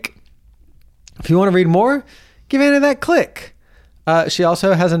cake. If you want to read more, give Anna that click. She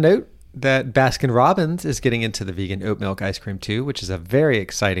also has a note that Baskin-Robbins is getting into the vegan oat milk ice cream too, which is a very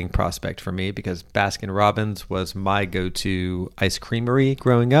exciting prospect for me because Baskin-Robbins was my go-to ice creamery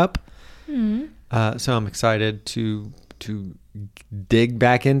growing up. So I'm excited to dig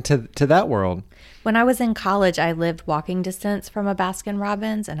back into that world. When I was in college, I lived walking distance from a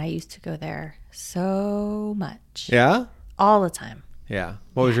Baskin-Robbins, and I used to go there so much. Yeah? All the time. Yeah.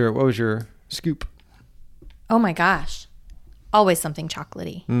 What was your scoop? Oh my gosh. Always something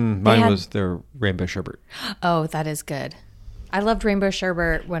chocolatey. Mine was their rainbow sherbet. Oh, that is good. I loved rainbow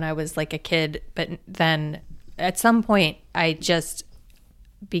sherbet when I was like a kid, but then at some point I just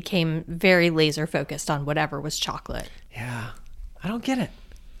became very laser focused on whatever was chocolate. Yeah. I don't get it.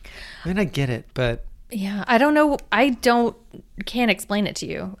 I mean, I get it, but... yeah, I don't know. Can't explain it to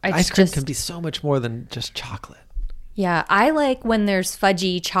you. Ice cream can be so much more than just chocolate. Yeah, I like when there's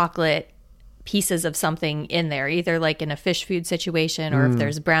fudgy chocolate pieces of something in there, either like in a fish food situation or if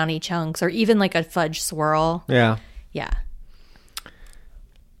there's brownie chunks or even like a fudge swirl. Yeah. Yeah.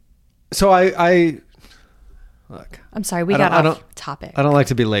 So I look. I'm sorry, we got off topic. I don't like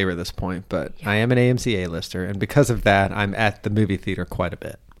to belabor this point, but I am an AMC A-lister, and because of that, I'm at the movie theater quite a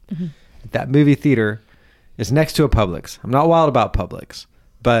bit. Mm-hmm. That movie theater is next to a Publix. I'm not wild about Publix,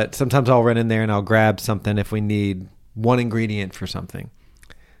 but sometimes I'll run in there and I'll grab something if we need one ingredient for something.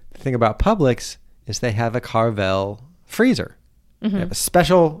 The thing about Publix is they have a Carvel freezer. Mm-hmm. They have a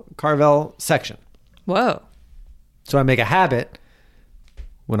special Carvel section. Whoa. So I make a habit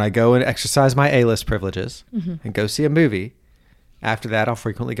when I go and exercise my A-list privileges and go see a movie. After that, I'll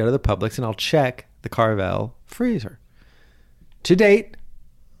frequently go to the Publix and I'll check the Carvel freezer. To date,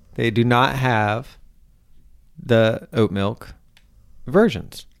 they do not have the oat milk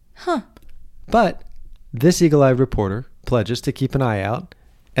versions. Huh. But this eagle-eyed reporter pledges to keep an eye out,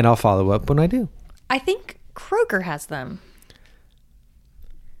 and I'll follow up when I do. I think Kroger has them.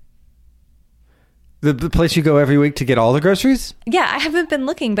 The place you go every week to get all the groceries? Yeah, I haven't been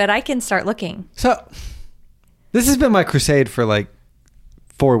looking, but I can start looking. So, this has been my crusade for like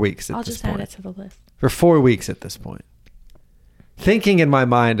 4 weeks at I'll this just point. add it to the list. For 4 weeks at this point. Thinking in my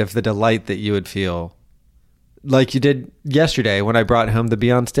mind of the delight that you would feel like you did yesterday when I brought home the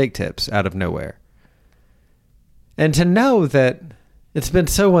Beyond Steak tips out of nowhere. And to know that it's been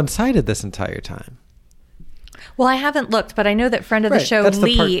so one-sided this entire time. Well, I haven't looked, but I know that friend of the Right, show, that's the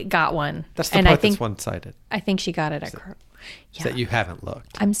Lee, part- got one. That's the and part I think, that's one-sided. I think she got it at Kroger. Is that you haven't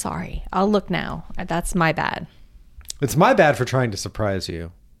looked. I'm sorry. I'll look now. That's my bad. It's my bad for trying to surprise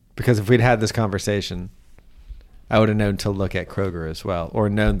you. Because if we'd had this conversation, I would have known to look at Kroger as well. Or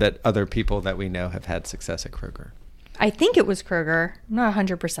known that other people that we know have had success at Kroger. I think it was Kroger. I'm not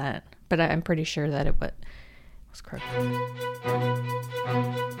 100%, but I'm pretty sure that it was Kroger.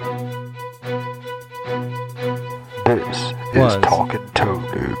 This Was. is Talking Toe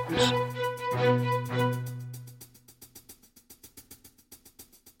News.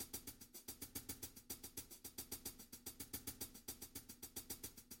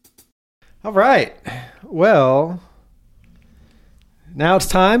 All right. Well, now it's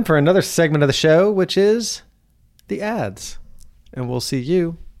time for another segment of the show, which is the ads. And we'll see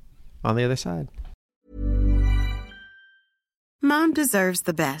you on the other side. Mom deserves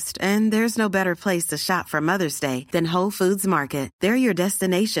the best, and there's no better place to shop for Mother's Day than Whole Foods Market. They're your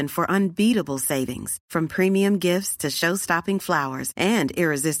destination for unbeatable savings, from premium gifts to show-stopping flowers and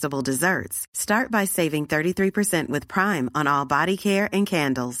irresistible desserts. Start by saving 33% with Prime on all body care and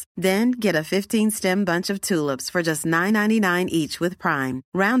candles. Then get a 15-stem bunch of tulips for just $9.99 each with Prime.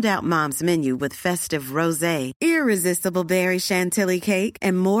 Round out Mom's menu with festive rosé, irresistible berry chantilly cake,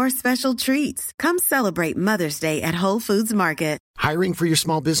 and more special treats. Come celebrate Mother's Day at Whole Foods Market. Hiring for your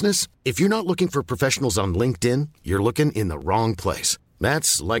small business? If you're not looking for professionals on LinkedIn, you're looking in the wrong place.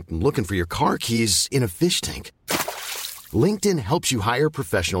 That's like looking for your car keys in a fish tank. LinkedIn helps you hire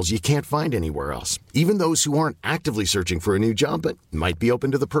professionals you can't find anywhere else, even those who aren't actively searching for a new job but might be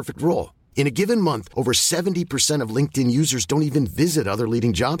open to the perfect role. In a given month, over 70% of LinkedIn users don't even visit other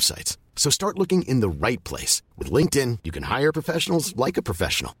leading job sites. So start looking in the right place. With LinkedIn, you can hire professionals like a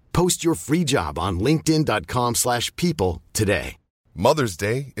professional. Post your free job on linkedin.com/people today. Mother's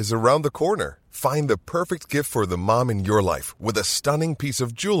Day is around the corner. Find the perfect gift for the mom in your life with a stunning piece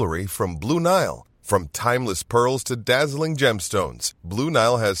of jewelry from Blue Nile. From timeless pearls to dazzling gemstones, Blue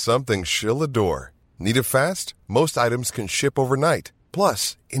Nile has something she'll adore. Need it fast? Most items can ship overnight.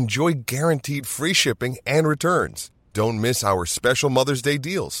 Plus, enjoy guaranteed free shipping and returns. Don't miss our special Mother's Day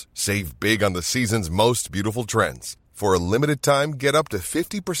deals. Save big on the season's most beautiful trends. For a limited time, get up to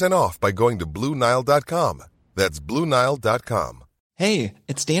 50% off by going to BlueNile.com. That's BlueNile.com. Hey,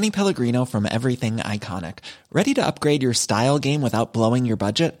 it's Danny Pellegrino from Everything Iconic. Ready to upgrade your style game without blowing your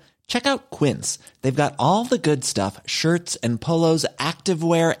budget? Check out Quince. They've got all the good stuff, shirts and polos,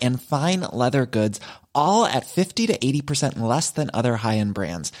 activewear, and fine leather goods, all at 50 to 80% less than other high-end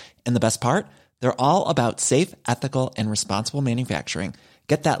brands. And the best part? They're all about safe, ethical, and responsible manufacturing.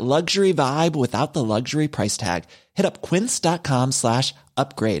 Get that luxury vibe without the luxury price tag. Hit up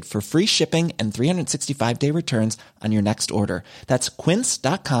quince.com/upgrade for free shipping and 365-day returns on your next order. That's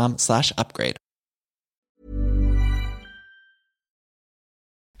quince.com/upgrade.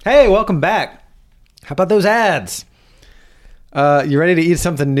 Hey, welcome back. How about those ads? You ready to eat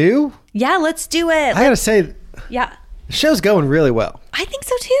something new? Yeah, let's do it. I gotta say, Yeah, the show's going really well. I think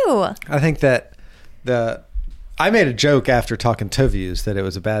so too. I think that I made a joke after talking to views that it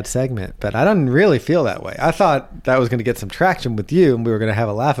was a bad segment, but I didn't really feel that way. I thought that was going to get some traction with you and we were going to have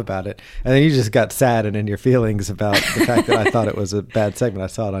a laugh about it. And then you just got sad and in your feelings about the fact that I thought it was a bad segment. I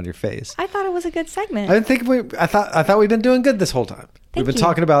saw it on your face. I thought it was a good segment. I thought we've been doing good this whole time. We've been you.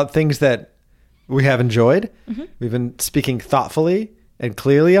 talking about things that we have enjoyed. Mm-hmm. We've been speaking thoughtfully and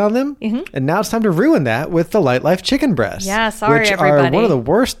clearly on them. Mm-hmm. And now it's time to ruin that with the Light Life chicken breasts. Yeah, sorry, which everybody. are one of the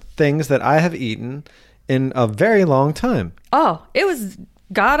worst things that I have eaten in a very long time. Oh, it was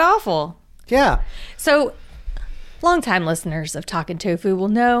god awful. Yeah. So, longtime listeners of Talkin' Tofu will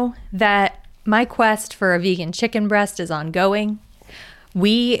know that my quest for a vegan chicken breast is ongoing.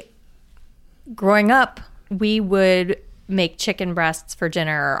 Growing up, we would make chicken breasts for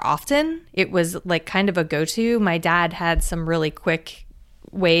dinner often. It was like kind of a go-to. My dad had some really quick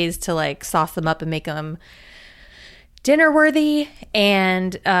ways to like sauce them up and make them dinner worthy,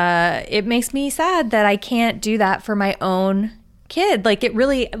 and it makes me sad that I can't do that for my own kid. Like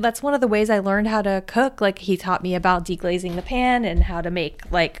that's one of the ways I learned how to cook. Like he taught me about deglazing the pan and how to make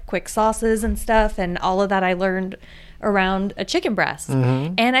like quick sauces and stuff. And all of that I learned around a chicken breast.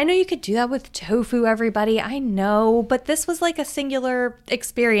 And I know you could do that with tofu, everybody. I know, but this was like a singular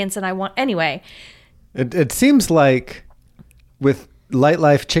experience and anyway. It seems like with Light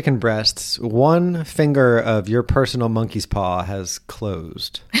Life chicken breasts, one finger of your personal monkey's paw has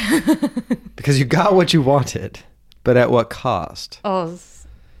closed because you got what you wanted, but at what cost? Oh,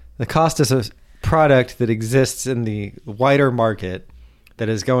 the cost is a product that exists in the wider market that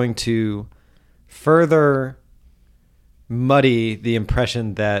is going to further muddy the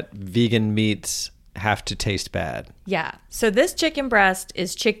impression that vegan meats have to taste bad. yeah. So this chicken breast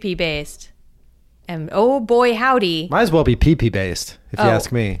is chickpea based. And oh boy, howdy. Might as well be pea based, if you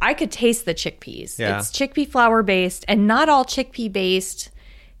ask me. I could taste the chickpeas. Yeah. It's chickpea flour based, and not all chickpea based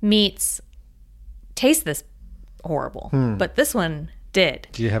meats taste this horrible. But this one did.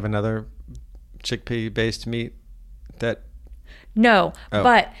 Do you have another chickpea based meat that... No, Oh.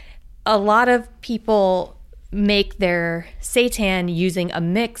 but a lot of people make their seitan using a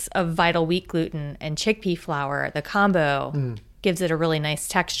mix of vital wheat gluten and chickpea flour. The combo gives it a really nice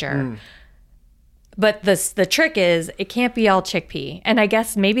texture. But the trick is it can't be all chickpea. And I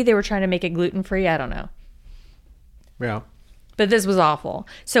guess maybe they were trying to make it gluten-free. I don't know. Yeah. But this was awful.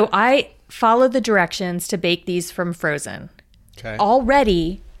 So I followed the directions to bake these from frozen. Okay.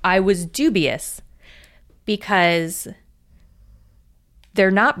 Already, I was dubious because they're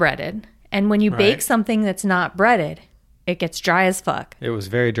not breaded. And when you bake Right. something that's not breaded, it gets dry as fuck. It was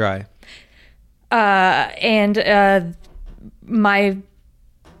very dry. I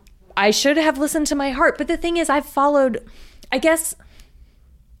should have listened to my heart. But the thing is, I've followed, I guess,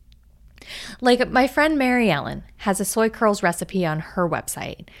 like my friend Mary Ellen has a soy curls recipe on her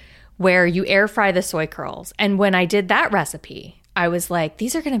website where you air fry the soy curls. And when I did that recipe, I was like,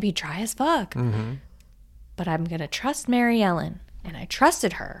 these are going to be dry as fuck. But I'm going to trust Mary Ellen. And I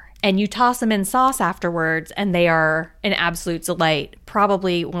trusted her. And you toss them in sauce afterwards, and they are an absolute delight.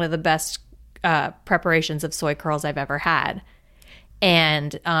 Probably one of the best preparations of soy curls I've ever had.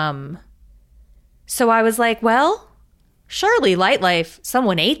 And so I was like, well, surely Light Life,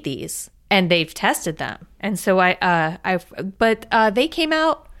 someone ate these and they've tested them. And so but they came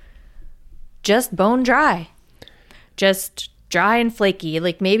out just bone dry, just dry and flaky.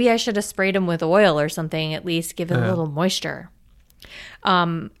 Like maybe I should have sprayed them with oil or something, at least give it a little moisture.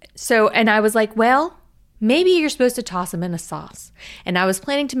 And I was like, well, maybe you're supposed to toss them in a sauce. And I was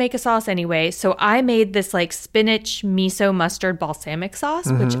planning to make a sauce anyway. So I made this like spinach, miso, mustard, balsamic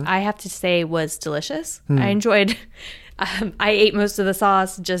sauce, which I have to say was delicious. I enjoyed, I ate most of the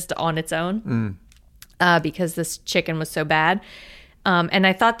sauce just on its own because this chicken was so bad. And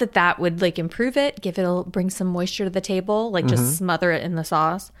I thought that would like improve it, bring some moisture to the table, like just smother it in the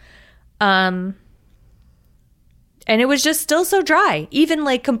sauce. And it was just still so dry, even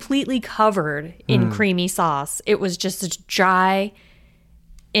like completely covered in creamy sauce. It was just dry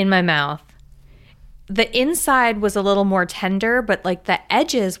in my mouth. The inside was a little more tender, but like the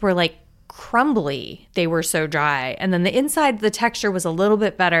edges were like crumbly. They were so dry. And then the inside, the texture was a little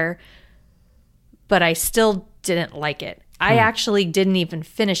bit better, but I still didn't like it. I actually didn't even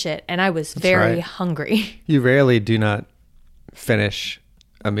finish it, and I was very hungry. You rarely do not finish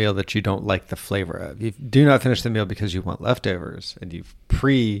a meal that you don't like the flavor of. You do not finish the meal because you want leftovers, and you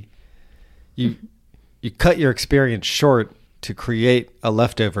cut your experience short to create a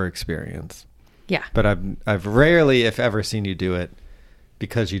leftover experience. Yeah. But I've rarely, if ever, seen you do it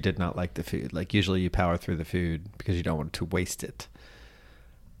because you did not like the food. Like usually you power through the food because you don't want to waste it.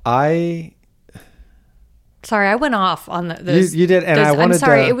 Sorry, I went off on those. You did, and I wanted. I'm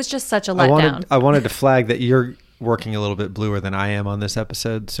sorry, it was just such a letdown. I wanted to flag that you're working a little bit bluer than I am on this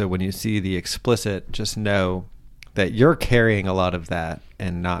episode. So when you see the explicit, just know that you're carrying a lot of that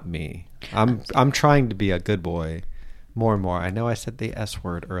and not me. I'm trying to be a good boy more and more. I know I said the S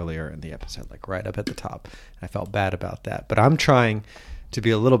word earlier in the episode, like right up at the top. I felt bad about that, but I'm trying to be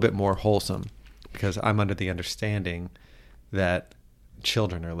a little bit more wholesome because I'm under the understanding that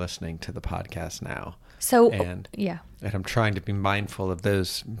children are listening to the podcast now. So, and I'm trying to be mindful of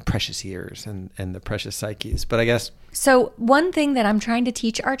those precious ears and the precious psyches. But I guess... So one thing that I'm trying to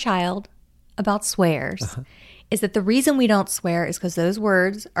teach our child about swears is that the reason we don't swear is because those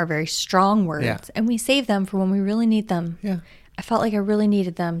words are very strong words, and we save them for when we really need them. Yeah. I felt like I really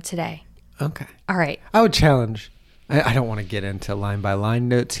needed them today. Okay. All right. I would challenge... I don't want to get into line-by-line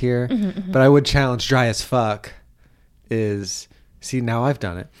notes here, but I would challenge dry as fuck is... See, now I've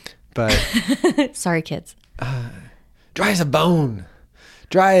done it. But sorry, kids. Dry as a bone,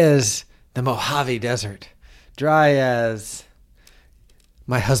 dry as the Mojave Desert, dry as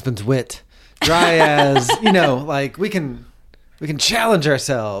my husband's wit, dry as, you know, like we can challenge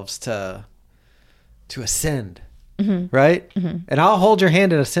ourselves to ascend, right? And I'll hold your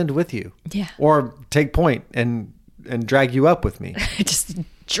hand and ascend with you. Yeah. Or take point and drag you up with me. Just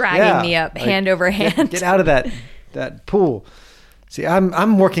dragging me up, like, hand over hand. Get out of that pool. See,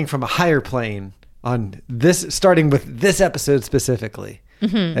 I'm working from a higher plane on this, starting with this episode specifically,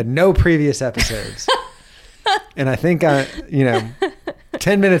 and no previous episodes. And I think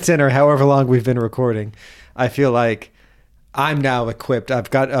 10 minutes in or however long we've been recording, I feel like I'm now equipped.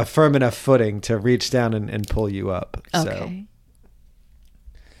 I've got a firm enough footing to reach down and pull you up. Okay.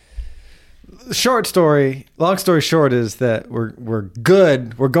 So, long story short is that we're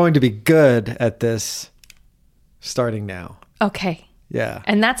good. We're going to be good at this starting now. Okay. Yeah.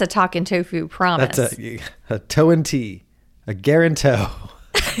 And that's a talking tofu promise. That's a toe and tea, a guaranto.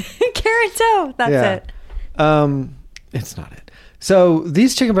 Guaranto. That's it. It's not it. So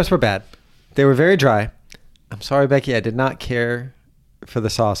these chicken breasts were bad. They were very dry. I'm sorry, Becky. I did not care for the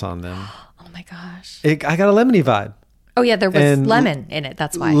sauce on them. Oh my gosh. I got a lemony vibe. Oh yeah, there was And lemon in it.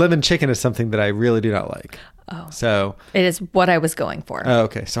 That's why. Lemon chicken is something that I really do not like. Oh. So it is what I was going for. Oh,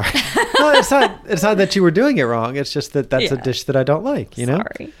 okay. Sorry. No, it's not that you were doing it wrong. It's just that's a dish that I don't like, you know?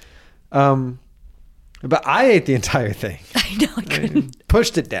 Sorry. But I ate the entire thing. I know I couldn't.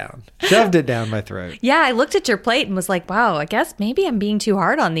 Pushed it down. Shoved it down my throat. Yeah, I looked at your plate and was like, wow, I guess maybe I'm being too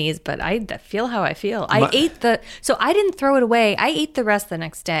hard on these, but I feel how I feel. So I didn't throw it away. I ate the rest the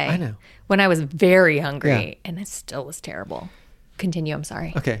next day. I know. When I was very hungry, and it still was terrible. Continue, I'm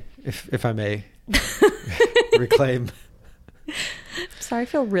sorry. Okay, if I may reclaim. Sorry, I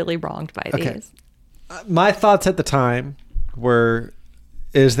feel really wronged by these. My thoughts at the time were,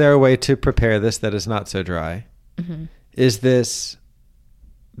 is there a way to prepare this that is not so dry? Is this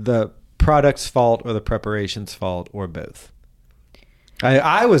the product's fault or the preparation's fault or both?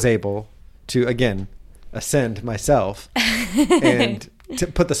 I was able to, again, ascend myself and to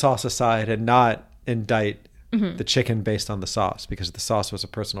put the sauce aside and not indict the chicken based on the sauce, because the sauce was a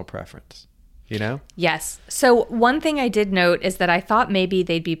personal preference, you know? Yes. So one thing I did note is that I thought maybe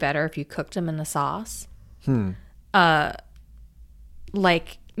they'd be better if you cooked them in the sauce.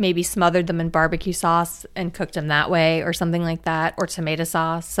 Like maybe smothered them in barbecue sauce and cooked them that way, or something like that, or tomato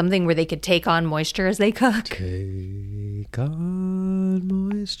sauce, something where they could take on moisture as they cook. Take on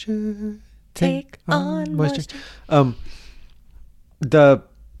moisture. Take on moisture.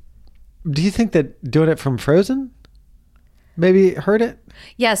 Do you think that doing it from frozen maybe hurt it?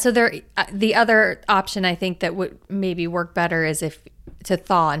 Yeah, so the other option I think that would maybe work better is if to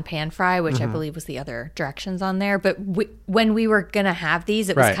thaw and pan fry, which I believe was the other directions on there. But when we were going to have these,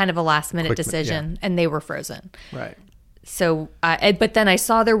 it was kind of a last minute decision, and they were frozen. Right. So, but then I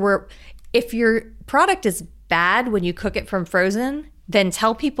saw if your product is bad when you cook it from frozen, then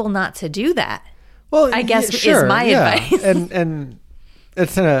tell people not to do that. Well, I guess is my advice. and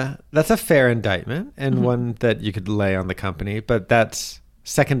that's a fair indictment and one that you could lay on the company, but that's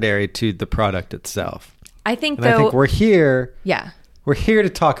secondary to the product itself. I think we're here. Yeah. We're here to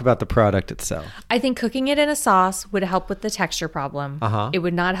talk about the product itself. I think cooking it in a sauce would help with the texture problem. It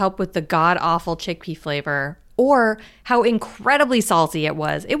would not help with the god-awful chickpea flavor or how incredibly salty it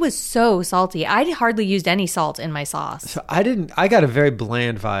was. It was so salty. I hardly used any salt in my sauce. So I got a very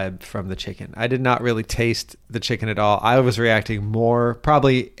bland vibe from the chicken. I did not really taste the chicken at all. I was reacting more,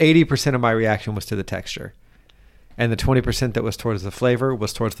 probably 80% of my reaction was to the texture. And the 20% that was towards the flavor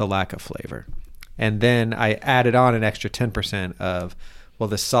was towards the lack of flavor. And then I added on an extra 10% of, well,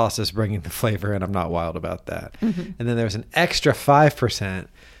 the sauce is bringing the flavor, and I'm not wild about that. And then there was an extra 5%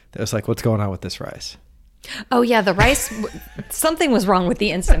 that was like, what's going on with this rice? Oh, yeah, the rice, something was wrong with the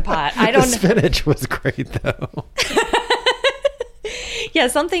Instant Pot. I don't know. The spinach was great, though. Yeah,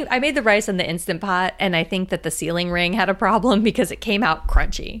 I made the rice in the Instant Pot, and I think that the sealing ring had a problem because it came out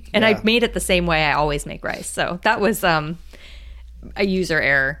crunchy. And I made it the same way I always make rice. So that was a user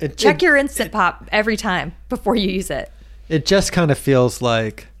error. Check your Instant Pot every time before you use it. It just kind of feels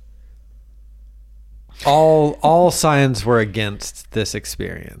like all signs were against this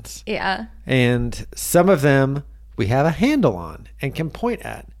experience. Yeah. And some of them we have a handle on and can point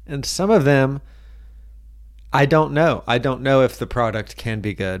at. And some of them I don't know. I don't know if the product can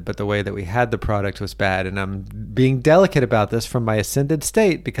be good, but the way that we had the product was bad. And I'm being delicate about this from my ascended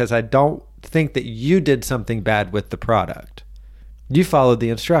state because I don't think that you did something bad with the product. You followed the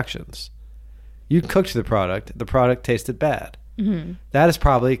instructions. You cooked the product tasted bad. That is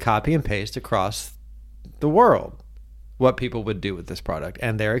probably copy and paste across the world, what people would do with this product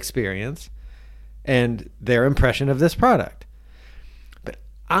and their experience and their impression of this product. But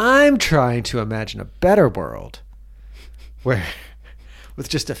I'm trying to imagine a better world where with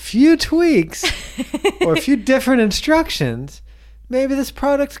just a few tweaks or a few different instructions, maybe this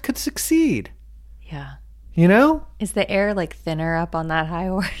product could succeed. Yeah. You know? Is the air like thinner up on that high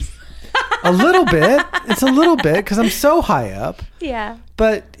horse? A little bit. It's a little bit because I'm so high up. Yeah.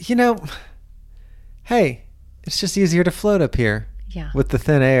 But, you know, hey, it's just easier to float up here with the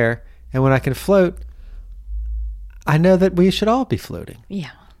thin air. And when I can float, I know that we should all be floating.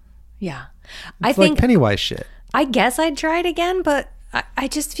 Yeah. Yeah. It's like Pennywise shit. I guess I'd try it again, but I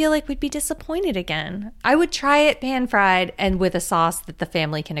just feel like we'd be disappointed again. I would try it pan-fried and with a sauce that the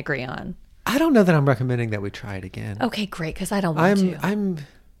family can agree on. I don't know that I'm recommending that we try it again. Okay, great, because I don't want to.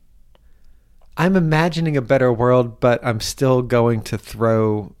 I'm imagining a better world, but I'm still going to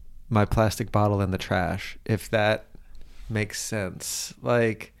throw my plastic bottle in the trash, if that makes sense.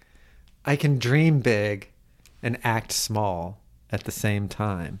 Like, I can dream big and act small at the same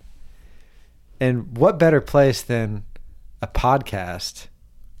time. And what better place than a podcast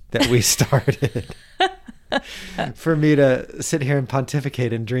that we started for me to sit here and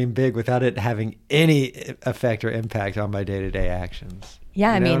pontificate and dream big without it having any effect or impact on my day-to-day actions.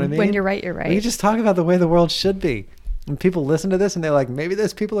 Yeah, You know what I when you're right, you're right. We can just talk about the way the world should be. And people listen to this and they're like, maybe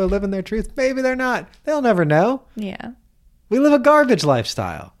those people are living their truth. Maybe they're not. They'll never know. Yeah. We live a garbage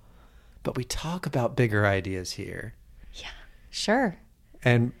lifestyle. But we talk about bigger ideas here. Yeah, sure.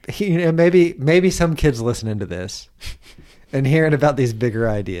 And you know, maybe some kids listening to this and hearing about these bigger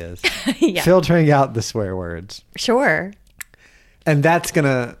ideas, filtering out the swear words. Sure. And that's going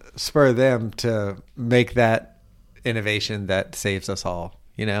to spur them to make that innovation that saves us all,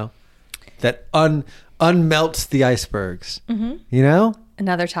 you know? That unmelts the icebergs, you know?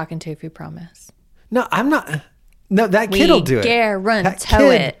 Another talking tofu promise. No, I'm not. No, that kid will do it. Guarantee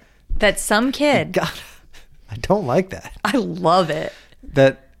it. That some kid. God, I don't like that. I love it.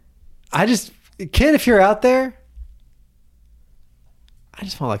 Kid, if you're out there, I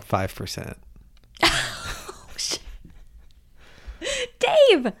just want like 5%.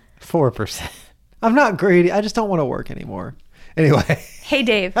 Dave. 4%. I'm not greedy. I just don't want to work anymore. Anyway. Hey,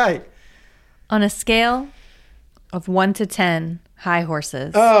 Dave. Hi. On a scale of 1 to 10 high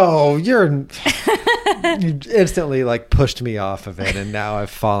horses. Oh, you instantly like pushed me off of it, and now I've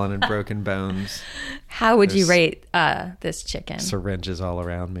fallen and broken bones. How would you rate this chicken? Syringes all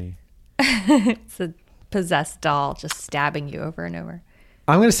around me. It's a possessed doll just stabbing you over and over.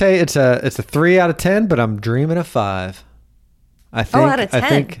 I'm going to say it's a 3 out of 10, but I'm dreaming a 5. I think. Out of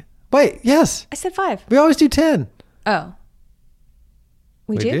 10? Wait, yes. I said 5. We always do 10. Oh.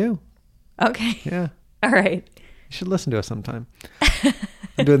 We do? Okay. Yeah. All right. You should listen to us sometime.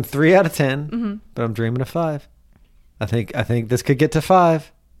 I'm doing 3 out of 10, but I'm dreaming of 5. I think this could get to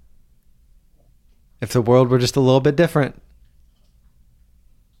 5 if the world were just a little bit different.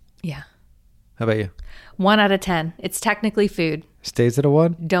 Yeah. How about you? 1 out of 10. It's technically food. Stays at a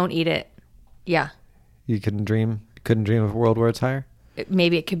 1? Don't eat it. Yeah. You couldn't dream of a world where it's higher?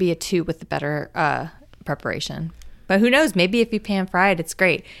 Maybe it could be a 2 with the better preparation. But who knows? Maybe if you pan fried, it's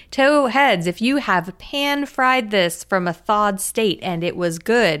great. Toe heads, if you have pan fried this from a thawed state and it was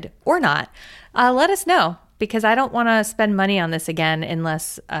good or not, let us know, because I don't want to spend money on this again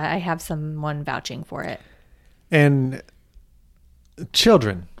unless I have someone vouching for it. And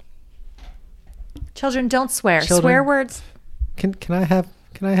children, don't swear. Children. Swear words. Can I have?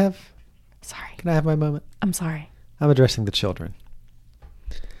 Sorry. Can I have my moment? I'm sorry. I'm addressing the children.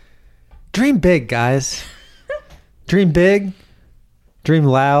 Dream big, guys. Dream big. Dream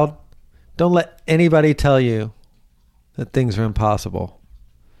loud. Don't let anybody tell you that things are impossible.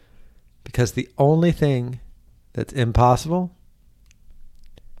 Because the only thing that's impossible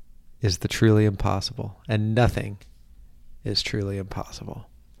is the truly impossible. And nothing is truly impossible.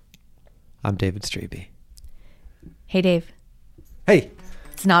 I'm David Strebe. Hey, Dave. Hey.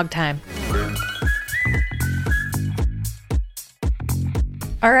 It's nog time.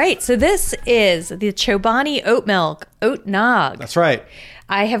 All right, so this is the Chobani oat milk, oat nog. That's right.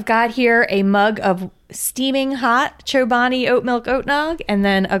 I have got here a mug of steaming hot Chobani oat milk oat nog and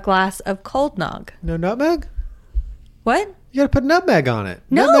then a glass of cold nog. No nutmeg? What? You got to put nutmeg on it.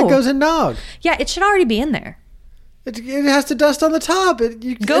 No. Nutmeg goes in nog. Yeah, it should already be in there. It has to dust on the top.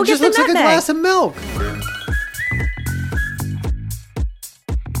 It Go just get the looks like a nutmeg. glass of milk.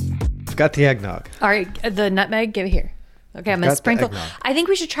 I've got the eggnog. All right, the nutmeg, give it here. Okay, I'm going to got the sprinkle. eggnog. I think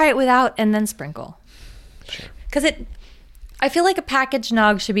we should try it without and then sprinkle. Sure. Because I feel like a packaged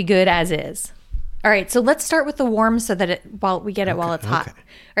nog should be good as is. All right, so let's start with the warm so that while it's hot. Okay. All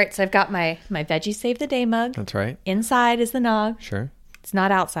right, so I've got my Veggie Save the Day mug. That's right. Inside is the nog. Sure. It's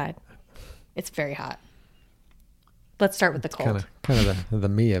not outside. It's very hot. Let's start with the cold. Kind of the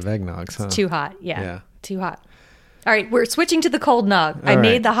me of eggnogs, huh? Too hot. Yeah. Yeah. Too hot. All right, we're switching to the cold nog. I right.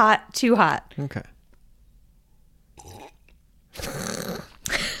 made the hot too hot. Okay.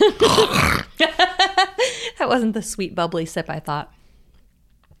 That wasn't the sweet, bubbly sip I thought.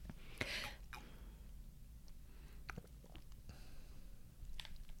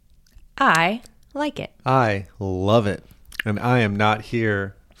 I like it. I love it. And I am not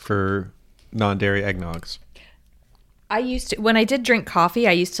here for non-dairy eggnogs. I used to, when I did drink coffee,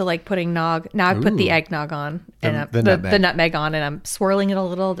 I used to like putting nog. Now I put the eggnog on and The the nutmeg. nutmeg on, and I'm swirling it a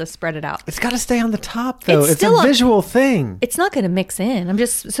little to spread it out. It's got to stay on the top, though. It's It's still a a- visual thing. It's not going to mix in. I'm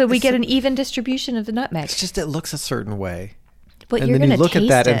just so we get an even distribution of the nutmeg. It's just it looks a certain way. But And you're then going you to look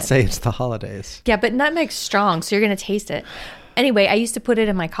taste at that it. and say it's the holidays. Yeah, but nutmeg's strong, so you're going to taste it. Anyway, I used to put it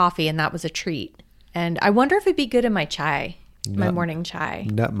in my coffee, and that was a treat. And I wonder if it'd be good in my chai, my morning chai.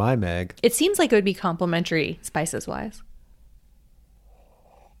 Nut my Meg. It seems like it would be complimentary, spices wise.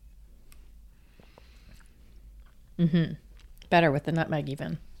 Better with the nutmeg,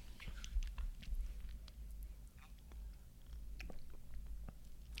 even.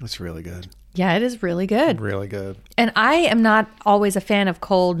 It's really good. Yeah, it is really good. Really good. And I am not always a fan of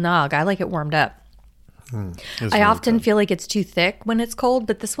cold nog. I like it warmed up. It's I really often good. feel like it's too thick when it's cold,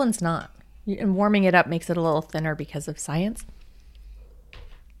 but this one's not. And warming it up makes it a little thinner because of science.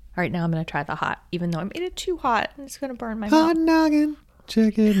 All right, now I'm going to try the hot, even though I made it too hot. It's going to burn my Hot mouth. noggin.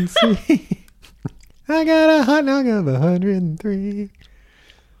 Check it and see. I got a hot nog of 103.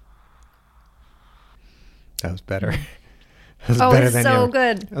 That was better. That was Oh, better it's than so your-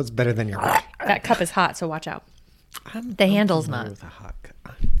 good. That was better than your. That cup is hot, so watch out. The handle's not. With a hot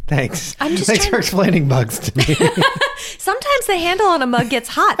cup. Thanks. I'm just Thanks trying for to- explaining mugs to me. Sometimes the handle on a mug gets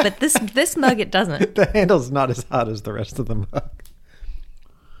hot, but this mug, it doesn't. The handle's not as hot as the rest of the mug.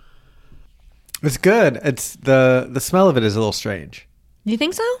 It's good. It's the smell of it is a little strange. You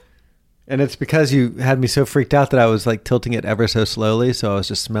think so? And it's because you had me so freaked out that I was like tilting it ever so slowly, so I was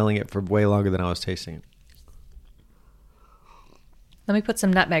just smelling it for way longer than I was tasting it. Let me put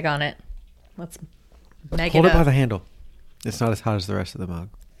some nutmeg on it. Let's meg Hold it it by up. the handle. It's not as hot as the rest of the mug.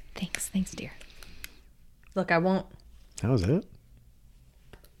 Thanks, dear. Look, I won't. That was it?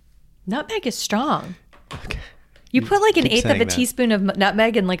 Nutmeg is strong. Okay. You put like an keep eighth of saying a that. teaspoon of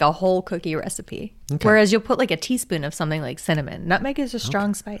nutmeg in like a whole cookie recipe. Okay. Whereas you'll put like a teaspoon of something like cinnamon. Nutmeg is a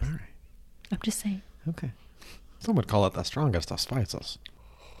strong spice. All right. I'm just saying. Okay. Some would call it the strongest of spices.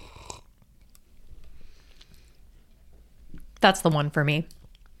 That's the one for me.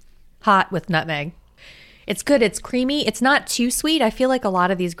 Hot with nutmeg. It's good. It's creamy. It's not too sweet. I feel like a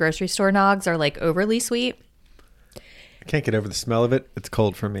lot of these grocery store nogs are like overly sweet. I can't get over the smell of it. It's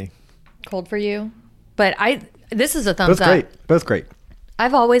cold for me. Cold for you. But this is a thumbs Both up. great. Both great.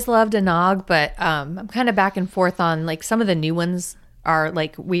 I've always loved a nog, but I'm kind of back and forth on like some of the new ones are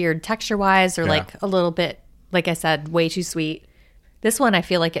like weird texture wise or Yeah. like a little bit, like I said, way too sweet. This one, I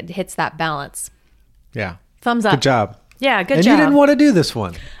feel like it hits that balance. Yeah. Thumbs up. Good job. Yeah, good And job. you didn't want to do this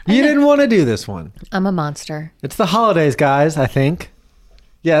one. You didn't want to do this one. I'm a monster. It's the holidays, guys, I think.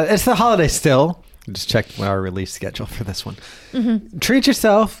 Yeah, it's the holidays still. I just checked our release schedule for this one. Mm-hmm. Treat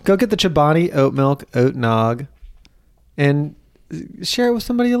yourself. Go get the Chobani oat milk, oat nog, and share it with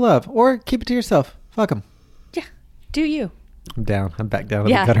somebody you love. Or keep it to yourself. Fuck them. Yeah, do you. I'm down. I'm back down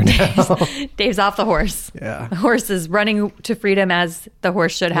in Yeah, the gutter now. Dave's off the horse. Yeah. The horse is running to freedom as the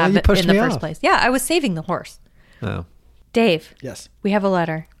horse should have you in pushed the me first off. place. Yeah, I was saving the horse. Oh. Dave, Yes. we have a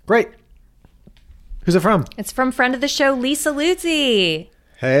letter. Great. Who's it from? It's from friend of the show, Lisa Luzzi.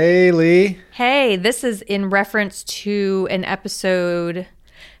 Hey, Lee. Hey, this is in reference to an episode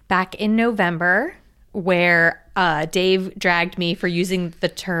back in November where Dave dragged me for using the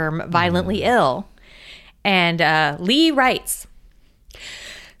term violently ill. And Lee writes,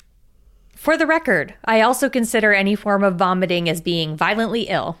 for the record, I also consider any form of vomiting as being violently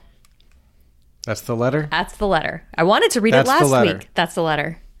ill. That's the letter? That's the letter. I wanted to read That's it the last letter. week. That's the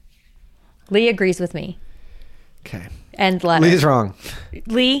letter. Lee agrees with me. Okay. End letter. Lee's wrong.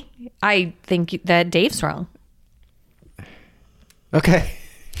 Lee, I think that Dave's wrong. Okay.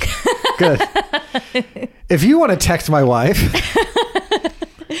 Good. If you want to text my wife,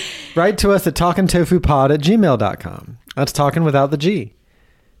 write to us at talkingtofupod@gmail.com. That's talking without the G.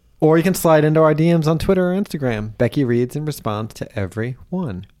 Or you can slide into our DMs on Twitter or Instagram. Becky reads and responds to every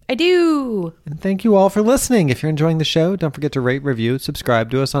one. I do. And thank you all for listening. If you're enjoying the show, don't forget to rate, review, subscribe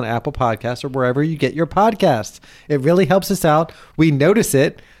to us on Apple Podcasts or wherever you get your podcasts. It really helps us out. We notice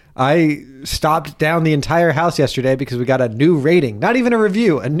it. I stopped down the entire house yesterday because we got a new rating. Not even a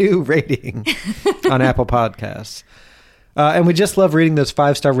review, a new rating on Apple Podcasts. And we just love reading those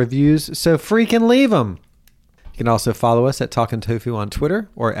 5-star reviews, so freaking leave them. You can also follow us at Talkin' Tofu on Twitter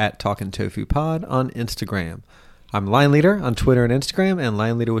or at Talkin' Tofu Pod on Instagram. I'm Line Leader on Twitter and Instagram, and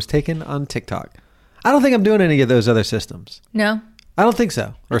Line Leader was taken on TikTok. I don't think I'm doing any of those other systems. No? I don't think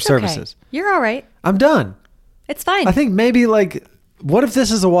so. Or It's services. Okay. You're all right. I'm done. It's fine. I think maybe like, what if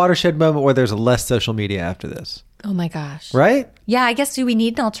this is a watershed moment where there's less social media after this? Oh my gosh. Right? Yeah, I guess do we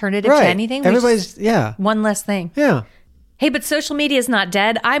need an alternative Right. to anything? Everybody's, yeah. One less thing. Yeah. Hey, but social media is not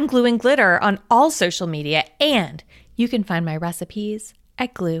dead. I'm Glue and Glitter on all social media, and you can find my recipes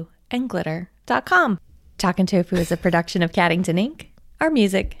at glueandglitter.com. Talkin' Tofu is a production of Caddington Inc. Our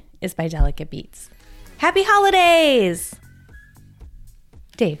music is by Delicate Beats. Happy holidays!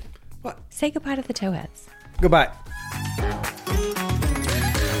 Dave, What? Say goodbye to the towheads. Goodbye.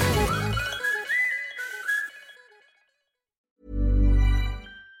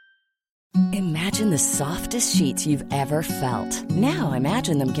 Imagine the softest sheets you've ever felt. Now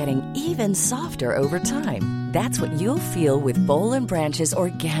imagine them getting even softer over time. That's what you'll feel with Boll & Branch's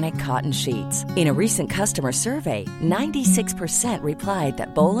organic cotton sheets. In a recent customer survey, 96% replied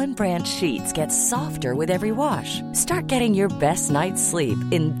that Boll & Branch sheets get softer with every wash. Start getting your best night's sleep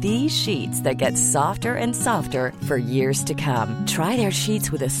in these sheets that get softer and softer for years to come. Try their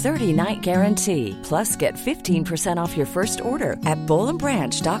sheets with a 30-night guarantee. Plus, get 15% off your first order at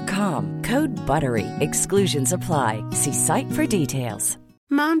bollandbranch.com. Code BUTTERY. Exclusions apply. See site for details.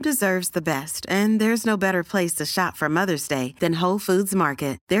 Mom deserves the best, and there's no better place to shop for Mother's Day than Whole Foods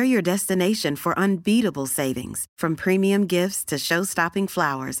Market. They're your destination for unbeatable savings, from premium gifts to show-stopping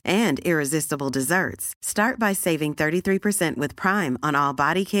flowers and irresistible desserts. Start by saving 33% with Prime on all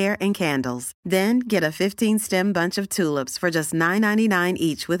body care and candles. Then get a 15-stem bunch of tulips for just $9.99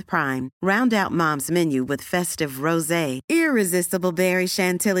 each with Prime. Round out Mom's menu with festive rosé, irresistible berry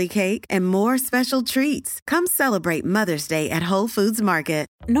chantilly cake, and more special treats. Come celebrate Mother's Day at Whole Foods Market.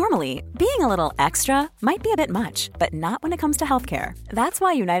 Normally, being a little extra might be a bit much, but not when it comes to healthcare. That's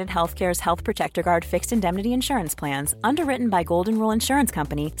why United Healthcare's Health Protector Guard fixed indemnity insurance plans, underwritten by Golden Rule Insurance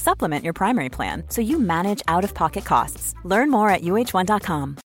Company, supplement your primary plan so you manage out-of-pocket costs. Learn more at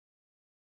UH1.com.